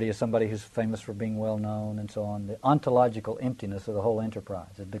celebrity is somebody who's famous for being well known, and so on. The ontological emptiness of the whole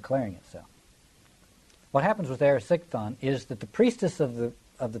enterprise is declaring itself. What happens with Erysichthon is that the priestess of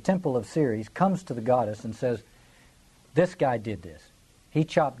the temple of Ceres comes to the goddess and says, this guy did this. He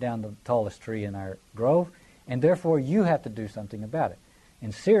chopped down the tallest tree in our grove, and therefore you have to do something about it.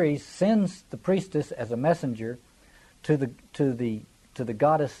 And Ceres sends the priestess as a messenger to the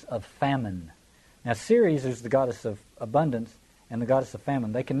goddess of famine. Now Ceres is the goddess of abundance and the goddess of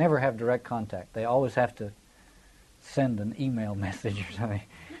famine. They can never have direct contact. They always have to send an email message or something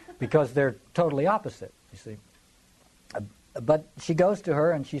because they're totally opposite, you see. But she goes to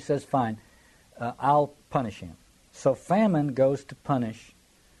her and she says, fine, I'll punish him. So famine goes to punish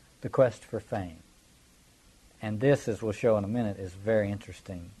the quest for fame. And this, as we'll show in a minute, is a very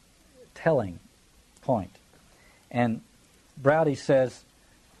interesting, telling point. And Browdy says,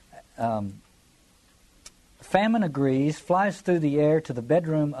 famine agrees, flies through the air to the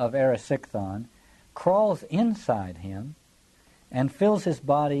bedroom of Erysichthon, crawls inside him, and fills his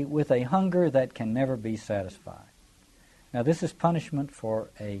body with a hunger that can never be satisfied. Now this is punishment for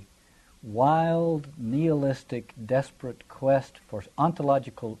a wild, nihilistic, desperate quest for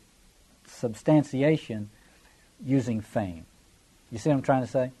ontological substantiation using fame. You see what I'm trying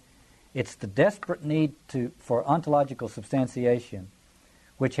to say? It's the desperate need for ontological substantiation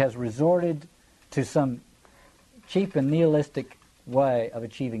which has resorted to some cheap and nihilistic way of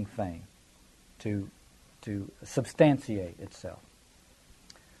achieving fame, to substantiate itself.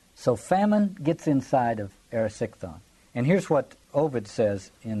 So famine gets inside of Erysichthon. And here's what Ovid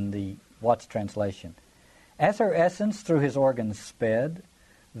says in the Watts translation. As her essence through his organs sped,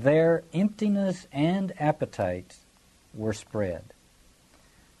 their emptiness and appetite were spread.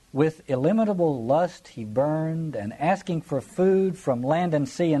 With illimitable lust he burned, and asking for food from land and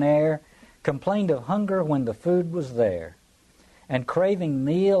sea and air, complained of hunger when the food was there. And craving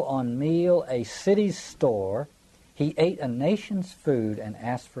meal on meal, a city's store, he ate a nation's food and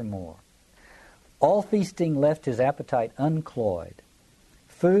asked for more. All feasting left his appetite uncloyed.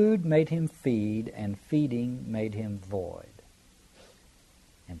 Food made him feed, and feeding made him void.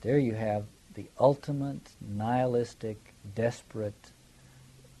 And there you have the ultimate nihilistic, desperate,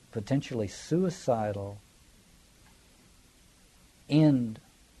 potentially suicidal end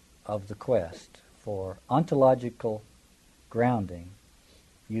of the quest for ontological grounding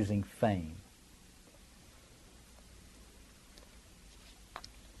using fame.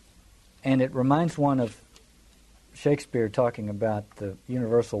 And it reminds one of Shakespeare talking about the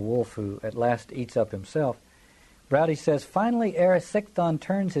universal wolf who at last eats up himself. Browdy says, finally Erysichthon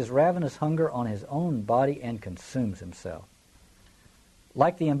turns his ravenous hunger on his own body and consumes himself.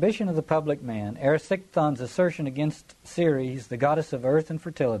 Like the ambition of the public man, Erysichthon's assertion against Ceres, the goddess of earth and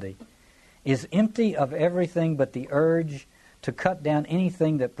fertility, is empty of everything but the urge to cut down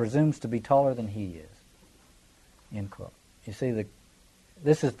anything that presumes to be taller than he is. End quote. You see,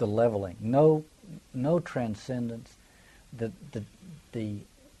 this is the leveling. No transcendence. The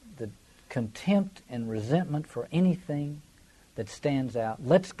contempt and resentment for anything that stands out.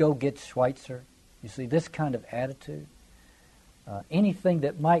 Let's go get Schweitzer. You see, this kind of attitude. Anything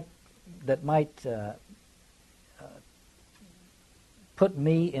that might put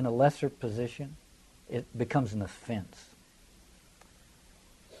me in a lesser position, it becomes an offense.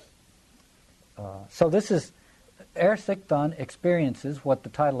 So this is, Erysichthon experiences what the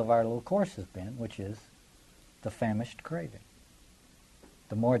title of our little course has been, which is the famished craving.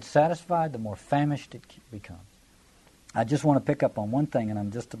 The more it's satisfied, the more famished it becomes. I just want to pick up on one thing, and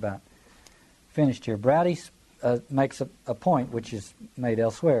I'm just about finished here. Browdy makes a point which is made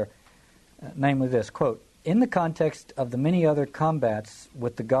elsewhere, namely this, quote, in the context of the many other combats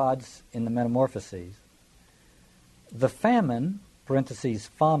with the gods in the Metamorphoses, the famine, parentheses,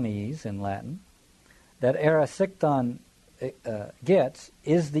 fames in Latin, that Erysichthon gets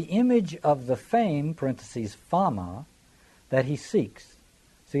is the image of the fame, parentheses, fama, that he seeks.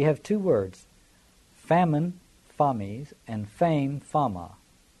 So you have two words, famine, fames, and fame, fama.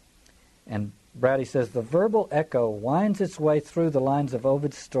 And Browdy says, the verbal echo winds its way through the lines of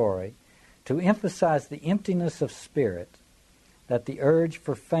Ovid's story to emphasize the emptiness of spirit that the urge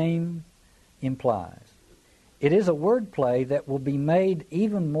for fame implies. It is a wordplay that will be made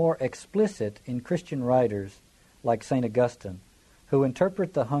even more explicit in Christian writers like St. Augustine, who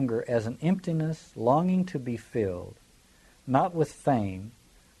interpret the hunger as an emptiness longing to be filled, not with fame,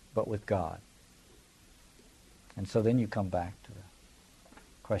 but with God. And so then you come back to the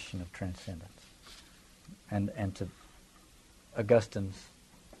question of transcendence and to Augustine's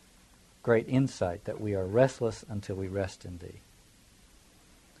great insight that we are restless until we rest in Thee.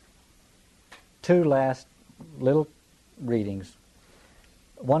 Two last little readings.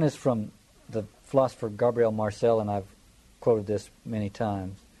 One is from the philosopher Gabriel Marcel, and I've quoted this many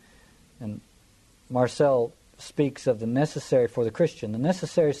times. And Marcel speaks of the necessary, for the Christian, the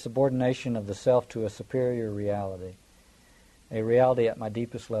necessary subordination of the self to a superior reality, a reality at my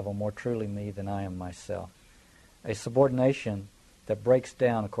deepest level more truly me than I am myself, a subordination that breaks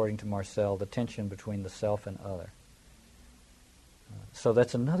down, according to Marcel, the tension between the self and other. So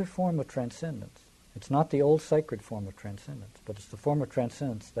that's another form of transcendence. It's not the old sacred form of transcendence, but it's the form of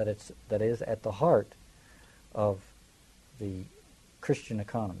transcendence that is at the heart of the Christian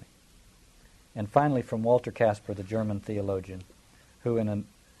economy. And finally, from Walter Casper, the German theologian, who in an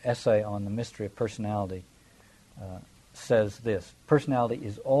essay on the mystery of personality says this: personality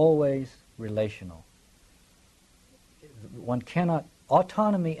is always relational. One cannot,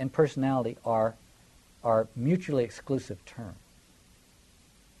 autonomy and personality are mutually exclusive terms.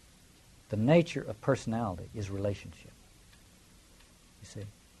 The nature of personality is relationship. You see?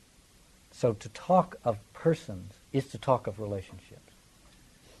 So to talk of persons is to talk of relationships.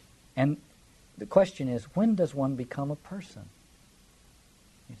 And the question is, when does one become a person?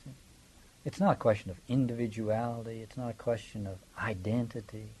 You see? It's not a question of individuality. It's not a question of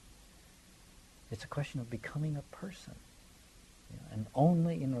identity. It's a question of becoming a person. and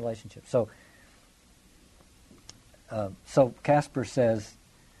only in relationship. So Casper says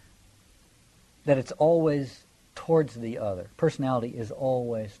that it's always towards the other. Personality is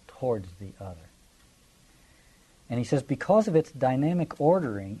always towards the other. And he says, because of its dynamic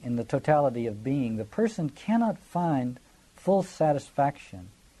ordering in the totality of being, the person cannot find full satisfaction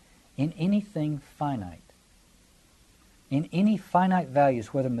in anything finite, in any finite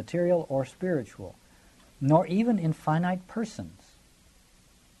values, whether material or spiritual, nor even in finite persons.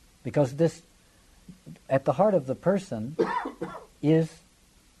 Because this, at the heart of the person, is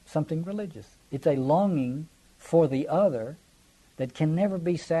something religious. It's a longing for the other that can never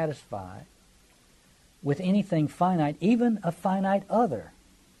be satisfied with anything finite, even a finite other.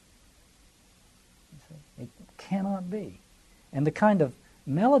 It cannot be. And the kind of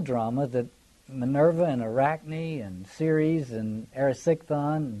melodrama that Minerva and Arachne and Ceres and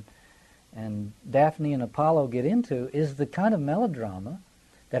Erysichthon and Daphne and Apollo get into is the kind of melodrama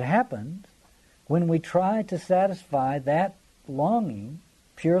that happens when we try to satisfy that longing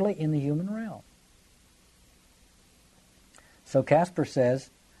purely in the human realm. So Casper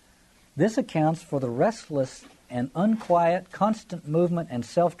says, this accounts for the restless and unquiet, constant movement and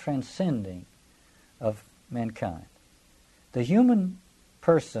self-transcending of mankind. The human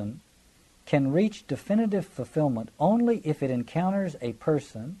person can reach definitive fulfillment only if it encounters a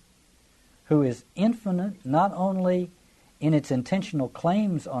person who is infinite not only in its intentional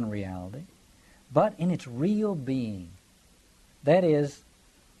claims on reality, but in its real being. That is,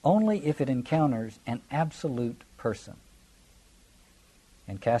 only if it encounters an absolute person.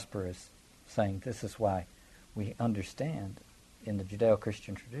 And Casper is saying this is why we understand in the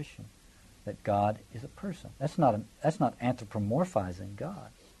Judeo-Christian tradition that God is a person. That's not anthropomorphizing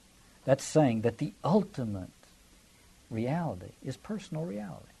God. That's saying that the ultimate reality is personal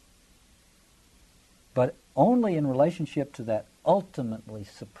reality. But only in relationship to that ultimately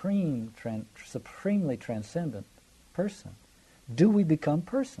supremely transcendent person do we become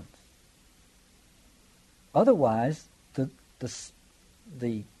persons. Otherwise,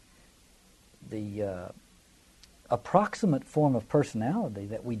 the approximate form of personality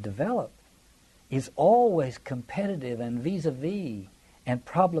that we develop is always competitive and vis-a-vis and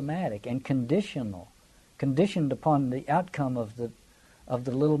problematic and conditional, conditioned upon the outcome of the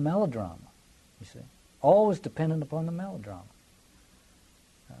little melodrama. You see, always dependent upon the melodrama.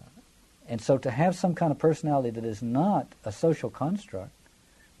 And so to have some kind of personality that is not a social construct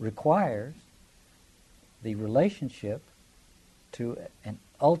requires the relationship to an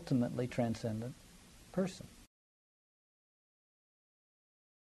ultimately transcendent person.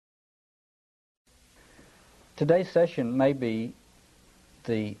 Today's session may be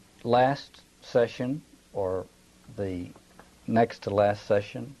the last session or the next to last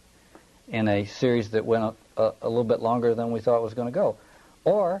session in a series that went a little bit longer than we thought it was going to go.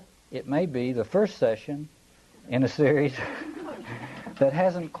 Or it may be the first session in a series that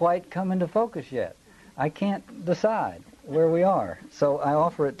hasn't quite come into focus yet. I can't decide where we are. So I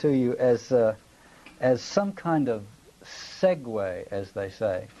offer it to you as some kind of segue, as they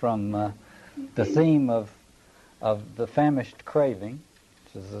say, from the theme of the famished craving,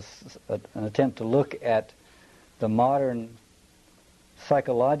 which is an attempt to look at the modern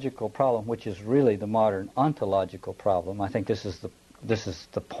psychological problem, which is really the modern ontological problem. I think this is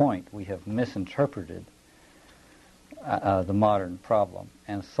the point. We have misinterpreted the modern problem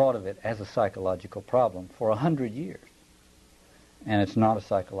and thought of it as a psychological problem for 100 years. And it's not a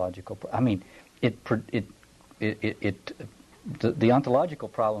psychological problem. I mean, the ontological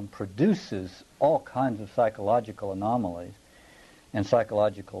problem produces all kinds of psychological anomalies and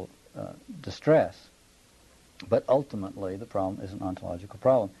psychological distress, but ultimately the problem is an ontological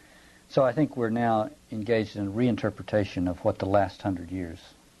problem. So I think we're now engaged in a reinterpretation of what the last 100 years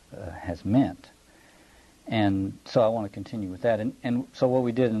has meant. And so I want to continue with that. And so what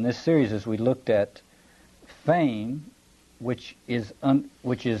we did in this series is we looked at fame, which is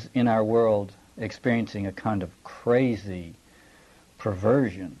in our world experiencing a kind of crazy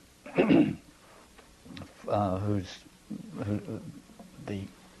perversion,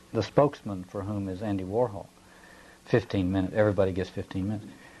 the spokesman for whom is Andy Warhol. 15 minutes. Everybody gets 15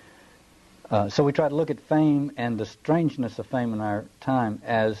 minutes. So we try to look at fame and the strangeness of fame in our time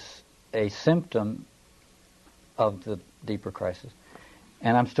as a symptom of the deeper crisis.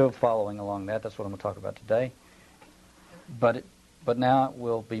 And I'm still following along that. That's what I'm going to talk about today. But now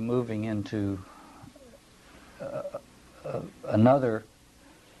we'll be moving into another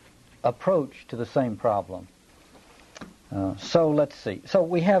approach to the same problem. So let's see. So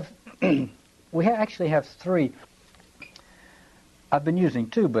we actually have three. I've been using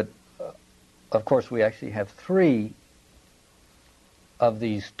two, but of course we actually have three of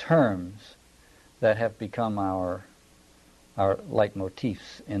these terms that have become our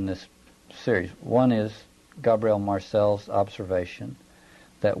leitmotifs in this series. One is Gabriel Marcel's observation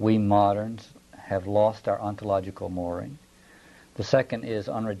that we moderns have lost our ontological mooring. The second is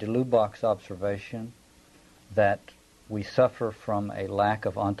Henri de Lubac's observation that we suffer from a lack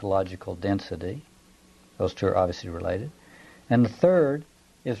of ontological density. Those two are obviously related. And the third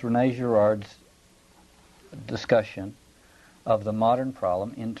is René Girard's discussion of the modern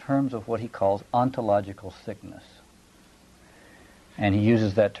problem in terms of what he calls ontological sickness. And he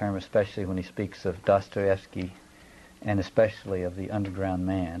uses that term especially when he speaks of Dostoevsky and especially of the underground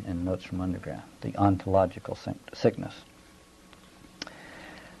man in Notes from Underground, the ontological sickness.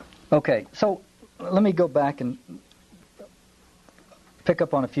 Okay, so let me go back and pick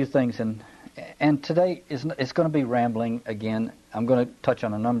up on a few things, and today it's going to be rambling again. I'm going to touch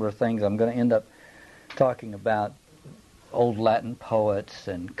on a number of things. I'm going to end up talking about old Latin poets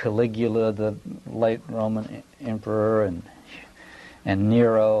and Caligula, the late Roman emperor, and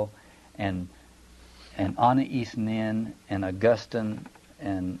Nero, and Anais Nin, and Augustine,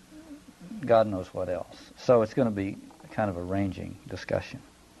 and God knows what else. So it's going to be kind of a ranging discussion.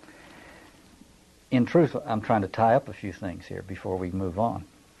 In truth, I'm trying to tie up a few things here before we move on.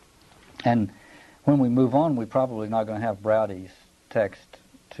 And when we move on, we're probably not going to have Browdy's text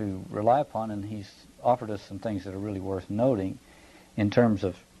to rely upon, and he's offered us some things that are really worth noting in terms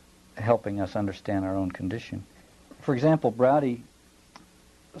of helping us understand our own condition. For example, Browdy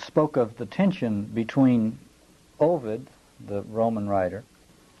spoke of the tension between Ovid, the Roman writer,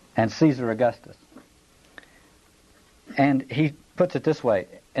 and Caesar Augustus. And he puts it this way,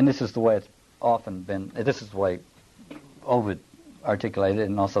 and this is the way it's often been, this is the way Ovid articulated it,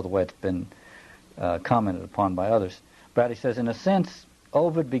 and also the way it's been commented upon by others. Browdy says, in a sense,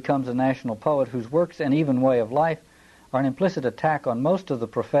 Ovid becomes a national poet whose works and even way of life are an implicit attack on most of the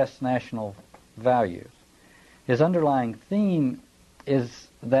professed national values. His underlying theme is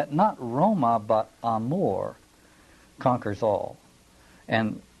that not Roma, but amor conquers all.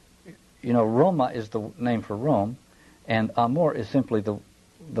 And, you know, Roma is the name for Rome, and amor is simply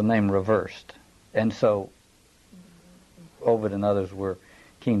the name reversed. And so Ovid and others were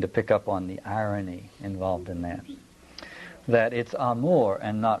keen to pick up on the irony involved in that it's amor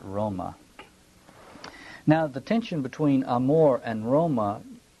and not Roma. Now, the tension between amor and Roma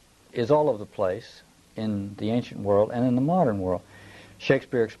is all over the place in the ancient world and in the modern world.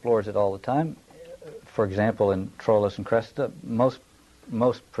 Shakespeare explores it all the time. For example, in Troilus and Cressida, most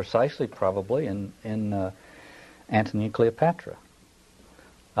precisely probably in Antony and Cleopatra.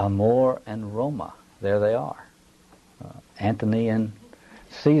 Amor and Roma, there they are. Antony and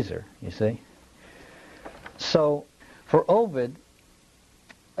Caesar, you see. So, for Ovid,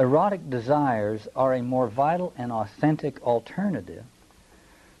 erotic desires are a more vital and authentic alternative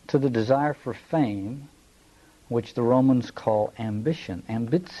to the desire for fame, which the Romans call ambition,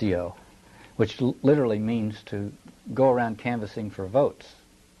 ambitio, which literally means to go around canvassing for votes.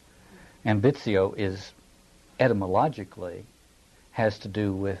 Ambitio is, etymologically, has to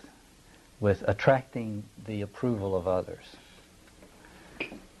do with attracting the approval of others.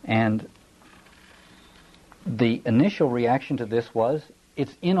 And the initial reaction to this was,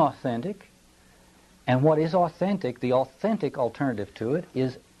 it's inauthentic, and what is authentic, the authentic alternative to it,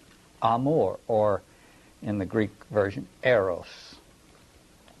 is amor, or in the Greek version, eros.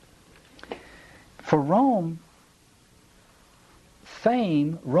 For Rome,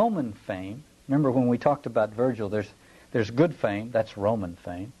 fame, Roman fame, remember when we talked about Virgil, there's good fame, that's Roman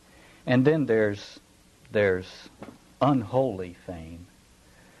fame, and then there's unholy fame,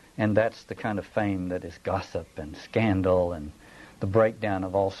 and that's the kind of fame that is gossip and scandal and the breakdown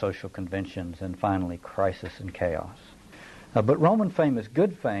of all social conventions and finally crisis and chaos. But Roman fame is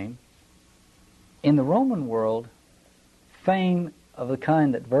good fame. In the Roman world, fame of the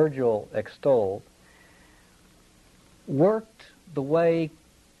kind that Virgil extolled worked the way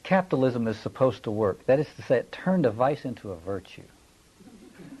capitalism is supposed to work. That is to say, it turned a vice into a virtue.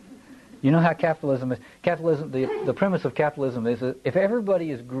 You know how capitalism is? The premise of capitalism is that if everybody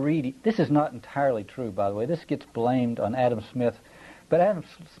is greedy, this is not entirely true, by the way. This gets blamed on Adam Smith. But Adam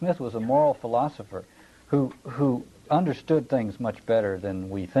Smith was a moral philosopher who understood things much better than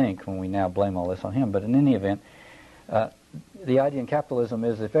we think when we now blame all this on him. But in any event, the idea in capitalism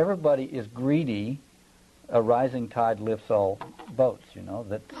is if everybody is greedy, a rising tide lifts all boats, you know,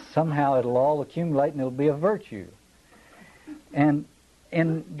 that somehow it'll all accumulate and it'll be a virtue. And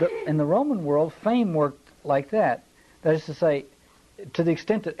in the Roman world, fame worked like that. That is to say, to the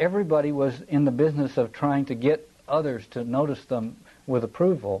extent that everybody was in the business of trying to get others to notice them with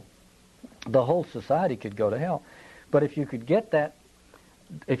approval, the whole society could go to hell. But if you could get that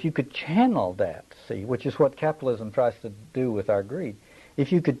channel that, see, which is what capitalism tries to do with our greed,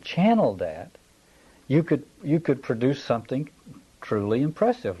 if you could channel that, you could produce something truly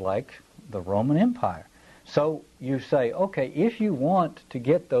impressive, like the Roman Empire. So you say, okay, if you want to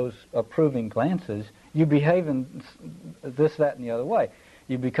get those approving glances, you behave in this, that, and the other way.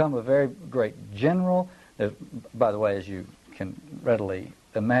 You become a very great general. By the way, as you can readily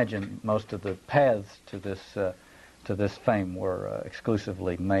imagine, most of the paths to this fame were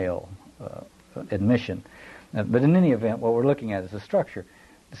exclusively male admission. But in any event, what we're looking at is the structure.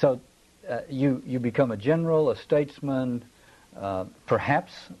 So you become a general, a statesman,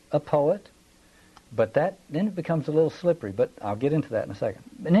 perhaps a poet, but then it becomes a little slippery. But I'll get into that in a second.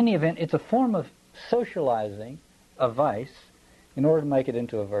 In any event, it's a form of socializing a vice in order to make it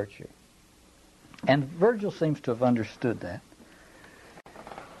into a virtue. And Virgil seems to have understood that.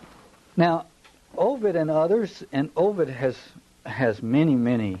 Now, Ovid and others, and Ovid has many,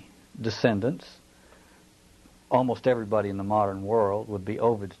 many descendants. Almost everybody in the modern world would be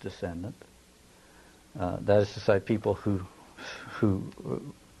Ovid's descendant. That is to say, people who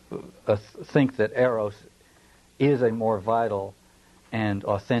think that Eros is a more vital and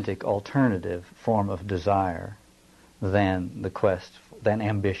authentic alternative form of desire than than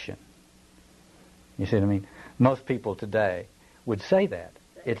ambition. You see what I mean? Most people today would say that.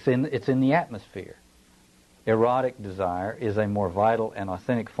 It's in the atmosphere. Erotic desire is a more vital and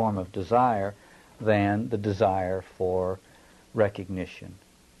authentic form of desire than the desire for recognition.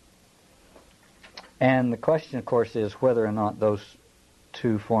 And the question, of course, is whether or not those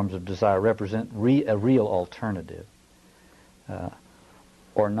two forms of desire represent a real alternative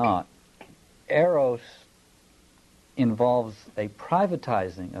or not. Eros involves a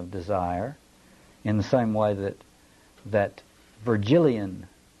privatizing of desire in the same way that Virgilian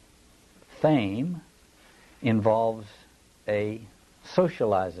fame involves a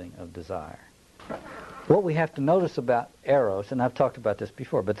socializing of desire. What we have to notice about Eros, and I've talked about this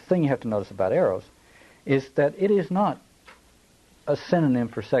before, but the thing you have to notice about Eros is that it is not a synonym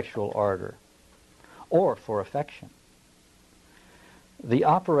for sexual ardor or for affection. The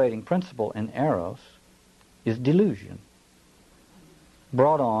operating principle in Eros is delusion,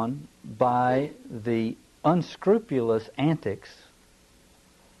 brought on by the unscrupulous antics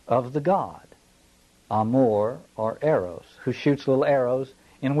of the god, Amor or Eros, who shoots little arrows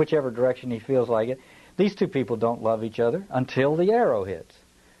in whichever direction he feels like it. These two people don't love each other until the arrow hits,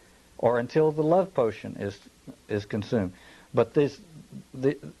 or until the love potion is consumed. But this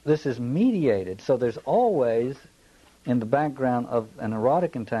is mediated, so there's always, in the background of an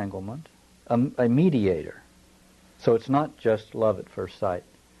erotic entanglement, a mediator. So it's not just love at first sight,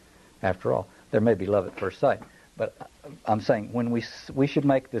 after all. There may be love at first sight, but I'm saying when we should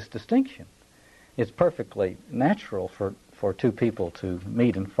make this distinction. It's perfectly natural for two people to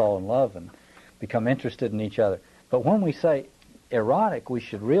meet and fall in love and become interested in each other. But when we say erotic, we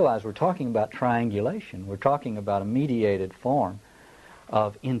should realize we're talking about triangulation. We're talking about a mediated form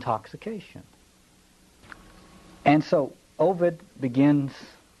of intoxication. And so Ovid begins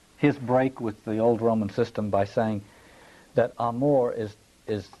his break with the old Roman system by saying that amor is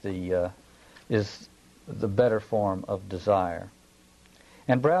the better form of desire.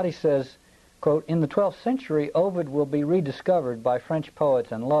 And Browdy says, quote, "In the 12th century, Ovid will be rediscovered by French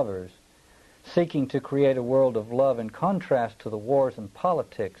poets and lovers, seeking to create a world of love in contrast to the wars and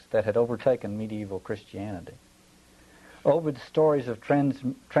politics that had overtaken medieval Christianity. Ovid's stories of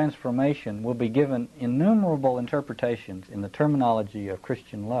transformation will be given innumerable interpretations in the terminology of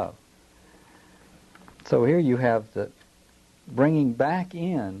Christian love." So here you have the bringing back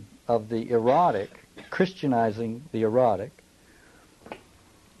in of the erotic, Christianizing the erotic,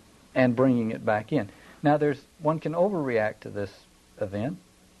 and bringing it back in. Now one can overreact to this event,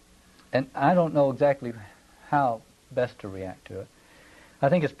 and I don't know exactly how best to react to it. I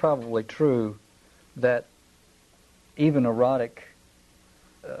think it's probably true that even erotic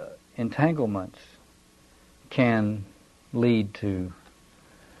entanglements can lead to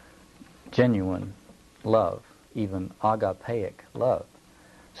genuine love, even agapeic love.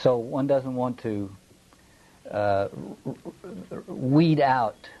 So one doesn't want to weed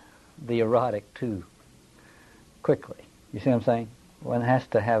out the erotic too quickly. You see what I'm saying? One has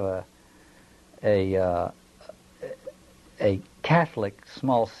to have a Catholic,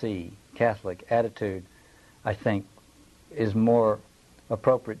 small c, Catholic attitude, I think, is more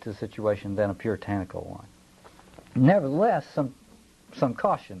appropriate to the situation than a puritanical one. Nevertheless, some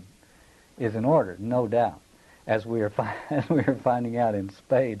caution is in order, no doubt, as we are finding out in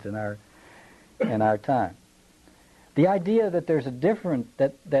spades in our time. The idea that there's a different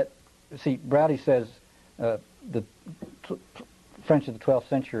that see, Browdy says the French of the 12th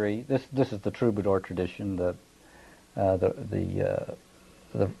century, this is the troubadour tradition, the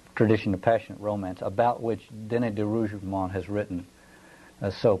tradition of passionate romance, about which Denis de Rougemont has written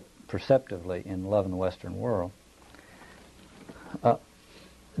so perceptively in Love in the Western World.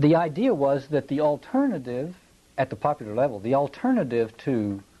 The idea was that the alternative, at the popular level, the alternative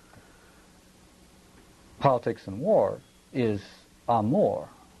to politics and war is amour,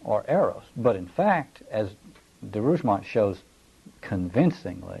 or eros. But in fact, as de Rougemont shows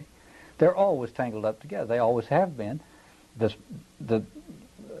convincingly, they're always tangled up together. They always have been.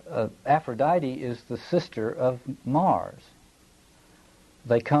 Aphrodite is the sister of Mars.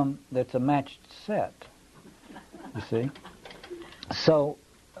 That's a matched set, you see. So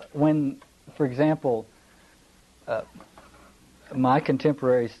when, for example, my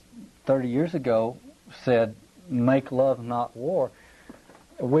contemporaries 30 years ago said, make love, not war,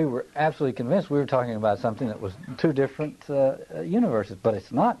 we were absolutely convinced we were talking about something that was two different universes. But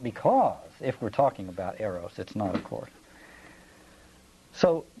it's not, because if we're talking about eros, it's not, of course.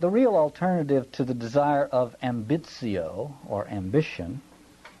 So the real alternative to the desire of ambitio, or ambition,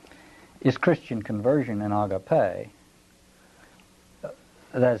 is Christian conversion and agape.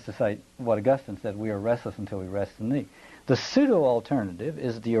 That is to say, what Augustine said, we are restless until we rest in thee. The pseudo-alternative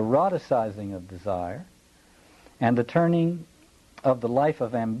is the eroticizing of desire and the turning of the life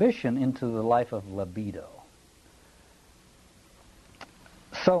of ambition into the life of libido.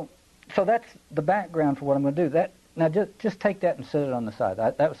 So that's the background for what I'm going to do. Now just take that and set it on the side.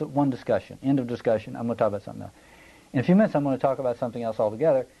 That was one discussion. End of discussion. I'm going to talk about something else. In a few minutes I'm going to talk about something else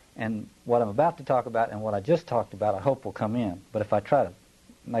altogether, and what I'm about to talk about and what I just talked about I hope will come in. But if I try to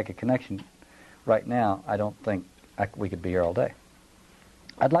make a connection right now, I don't think we could be here all day.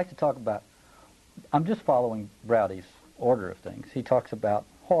 I'd like to talk about, I'm just following Browdy's order of things. He talks about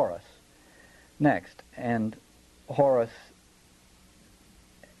Horace next, and Horace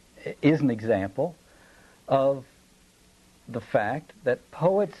is an example of the fact that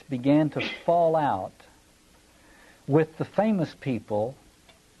poets began to fall out with the famous people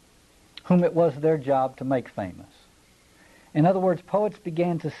whom it was their job to make famous. In other words, poets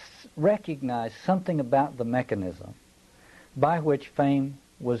began to recognize something about the mechanism by which fame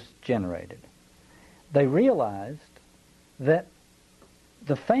was generated. They realized that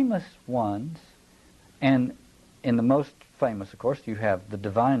the famous ones, and in the most famous, of course, you have the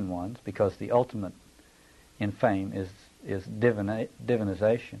divine ones, because the ultimate in fame is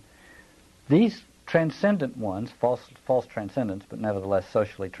divinization. These transcendent ones, false transcendents, but nevertheless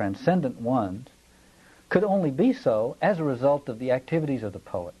socially transcendent ones, could only be so as a result of the activities of the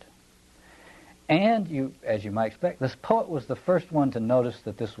poet. And as you might expect, this poet was the first one to notice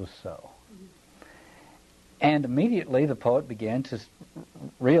that this was so. And immediately the poet began to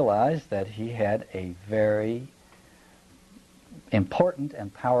realize that he had a very important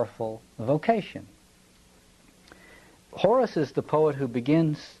and powerful vocation. Horace is the poet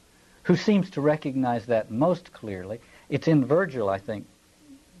who seems to recognize that most clearly. It's in Virgil, I think,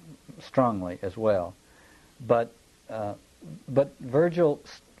 strongly as well. But Virgil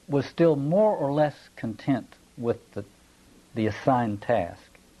was still more or less content with the assigned task.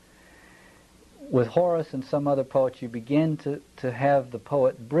 With Horace and some other poets, you begin to have the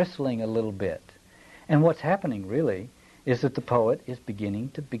poet bristling a little bit. And what's happening really is that the poet is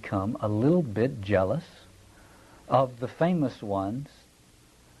beginning to become a little bit jealous of the famous ones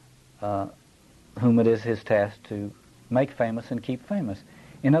whom it is his task to make famous and keep famous.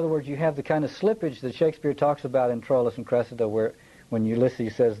 In other words, you have the kind of slippage that Shakespeare talks about in Troilus and Cressida, where when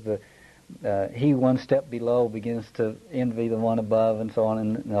Ulysses says he one step below begins to envy the one above, and so on,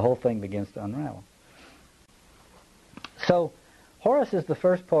 and the whole thing begins to unravel. So Horace is the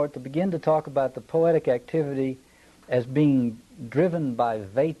first poet to begin to talk about the poetic activity as being driven by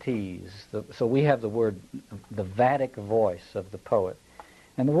vates. So we have the word, the vatic voice of the poet.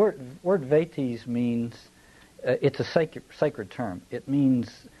 And the word vates means, it's a sacred term. It means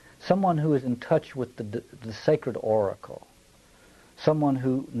someone who is in touch with the sacred oracle, someone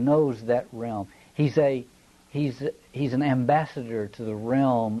who knows that realm. He's an ambassador to the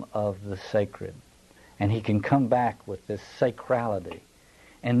realm of the sacred, and he can come back with this sacrality,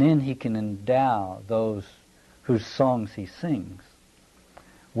 and then he can endow those whose songs he sings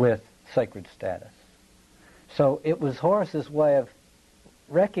with sacred status. So it was Horace's way of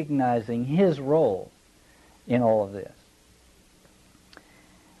recognizing his role in all of this.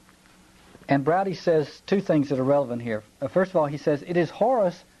 And Browdy says two things that are relevant here. First of all, he says, it is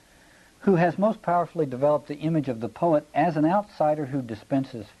Horace who has most powerfully developed the image of the poet as an outsider who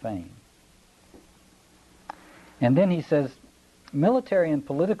dispenses fame. And then he says, military and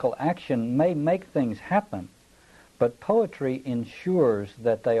political action may make things happen, but poetry ensures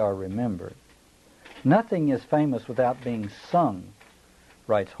that they are remembered. Nothing is famous without being sung,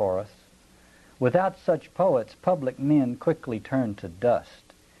 writes Horace. Without such poets, public men quickly turn to dust.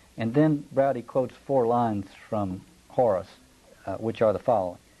 And then Browdy quotes 4 lines from Horace, which are the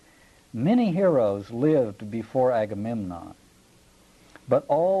following. Many heroes lived before Agamemnon, but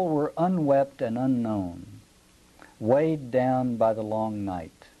all were unwept and unknown, weighed down by the long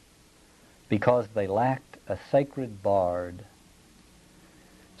night, because they lacked a sacred bard.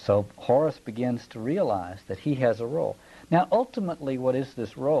 So Horace begins to realize that he has a role. Now, ultimately, what is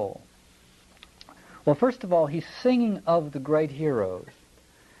this role? Well, first of all, he's singing of the great heroes,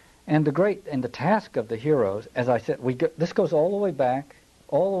 and the task of the heroes. As I said, this goes all the way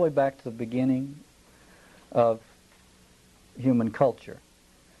back to the beginning of human culture,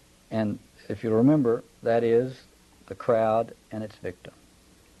 and if you remember, that is the crowd and its victim.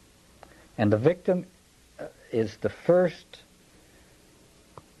 And the victim is the first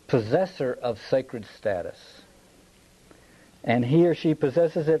possessor of sacred status. And he or she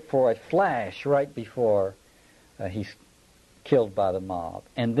possesses it for a flash right before he's killed by the mob.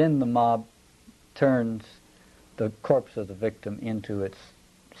 And then the mob turns the corpse of the victim into its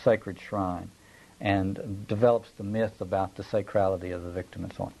sacred shrine and develops the myth about the sacrality of the victim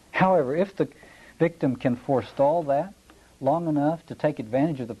and so on. However, if the victim can forestall that long enough to take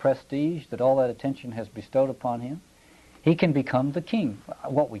advantage of the prestige that all that attention has bestowed upon him, he can become the king.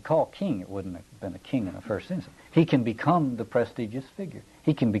 What we call king, it wouldn't have been a king in the first instance. He can become the prestigious figure.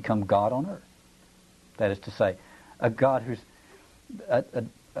 He can become God on earth. That is to say, a God who's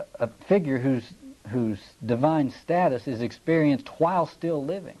a figure whose divine status is experienced while still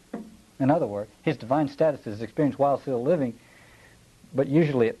living. In other words, his divine status is experienced while still living, but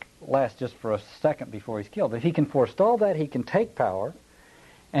usually it lasts just for a second before he's killed. If he can forestall that, he can take power,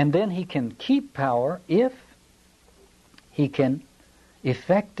 and then he can keep power if he can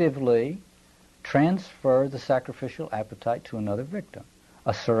effectively transfer the sacrificial appetite to another victim,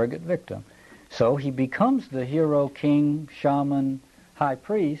 a surrogate victim. So he becomes the hero, king, shaman, high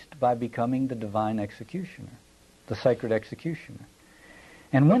priest by becoming the divine executioner, the sacred executioner.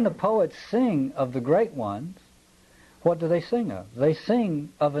 And when the poets sing of the great ones, what do they sing of? They sing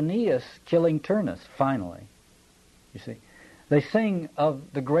of Aeneas killing Turnus, finally. You see, they sing of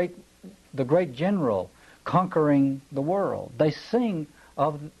the great general conquering the world. They sing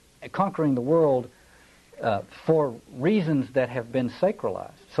of conquering the world for reasons that have been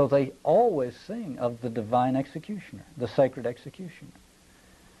sacralized. So they always sing of the divine executioner, the sacred executioner.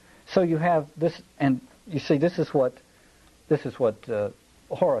 So you have this, and you see, this is what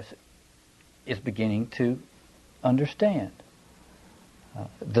Horace is beginning to understand.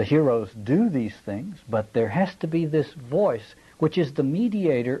 The heroes do these things, but there has to be this voice which is the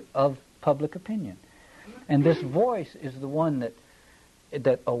mediator of public opinion. And this voice is the one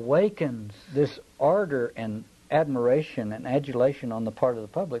that awakens this ardor and admiration and adulation on the part of the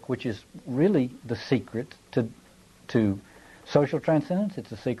public, which is really the secret to social transcendence.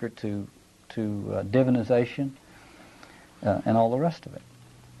 It's a secret to divinization and all the rest of it.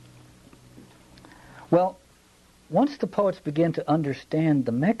 Well, once the poets begin to understand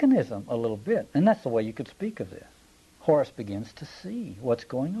the mechanism a little bit, and that's the way you could speak of this, Horace begins to see what's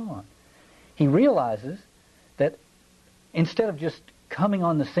going on. He realizes that instead of just coming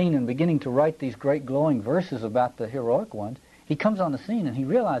on the scene and beginning to write these great glowing verses about the heroic ones, he comes on the scene and he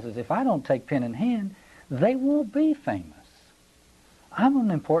realizes, if I don't take pen in hand, they won't be famous. I'm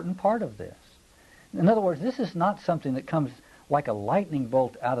an important part of this. In other words, this is not something that comes like a lightning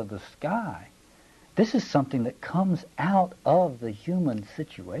bolt out of the sky. This is something that comes out of the human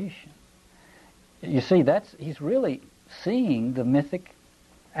situation. You see, he's really seeing the mythic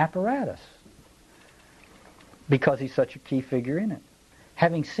apparatus because he's such a key figure in it.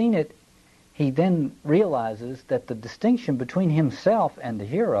 Having seen it, he then realizes that the distinction between himself and the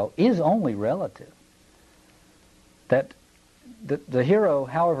hero is only relative. That the hero,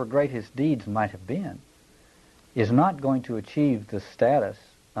 however great his deeds might have been, is not going to achieve the status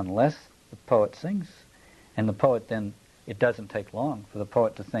unless the poet sings. And the poet then, it doesn't take long for the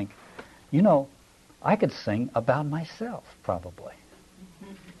poet to think, I could sing about myself, probably.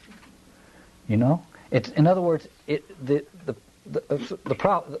 In other words, the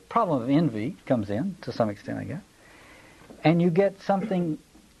problem of envy comes in, to some extent, I guess, and you get something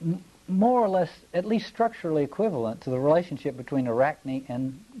more or less, at least structurally equivalent to the relationship between Arachne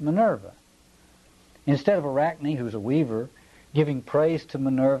and Minerva. Instead of Arachne, who's a weaver, giving praise to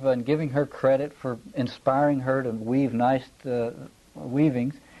Minerva and giving her credit for inspiring her to weave nice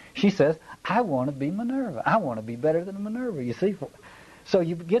weavings, she says, I want to be Minerva. I want to be better than Minerva. You see, So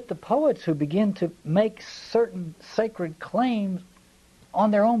you get the poets who begin to make certain sacred claims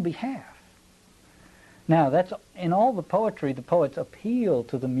on their own behalf. Now, that's in all the poetry. The poets appeal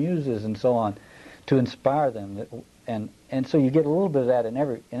to the muses and so on to inspire them, and so you get a little bit of that in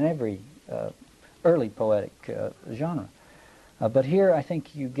every early poetic genre. But here, I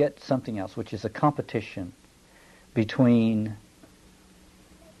think you get something else, which is a competition between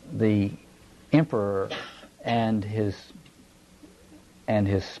the emperor and his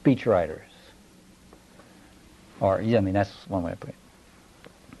speechwriters. Or, yeah, I mean, that's one way to put it.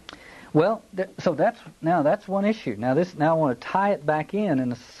 Well, so that's one issue. Now I want to tie it back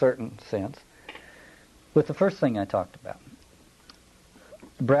in a certain sense with the first thing I talked about.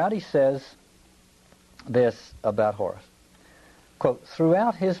 Braudy says this about Horace. Quote,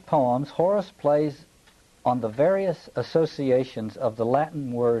 throughout his poems, Horace plays on the various associations of the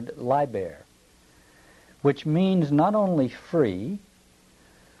Latin word liber, which means not only free,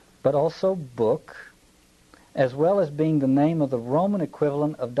 but also book, as well as being the name of the Roman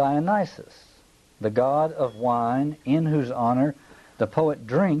equivalent of Dionysus, the god of wine in whose honor the poet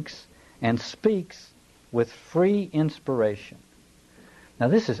drinks and speaks with free inspiration. Now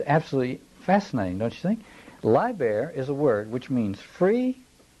this is absolutely fascinating, don't you think? Liber is a word which means free,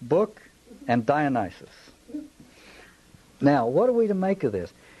 book, and Dionysus. Now, what are we to make of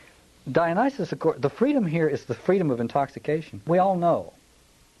this? Dionysus, of course, the freedom here is the freedom of intoxication. We all know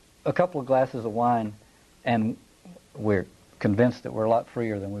a couple of glasses of wine and we're convinced that we're a lot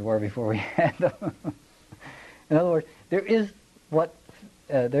freer than we were before we had them. In other words, the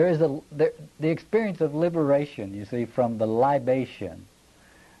experience of liberation, you see, from the libation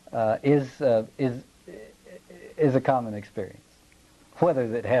is a common experience.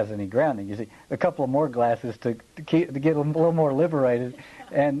 Whether it has any grounding, you see, a couple of more glasses to get a little more liberated,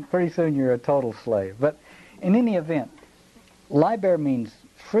 and pretty soon you're a total slave. But in any event, liber means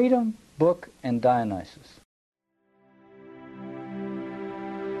freedom, book, and Dionysus.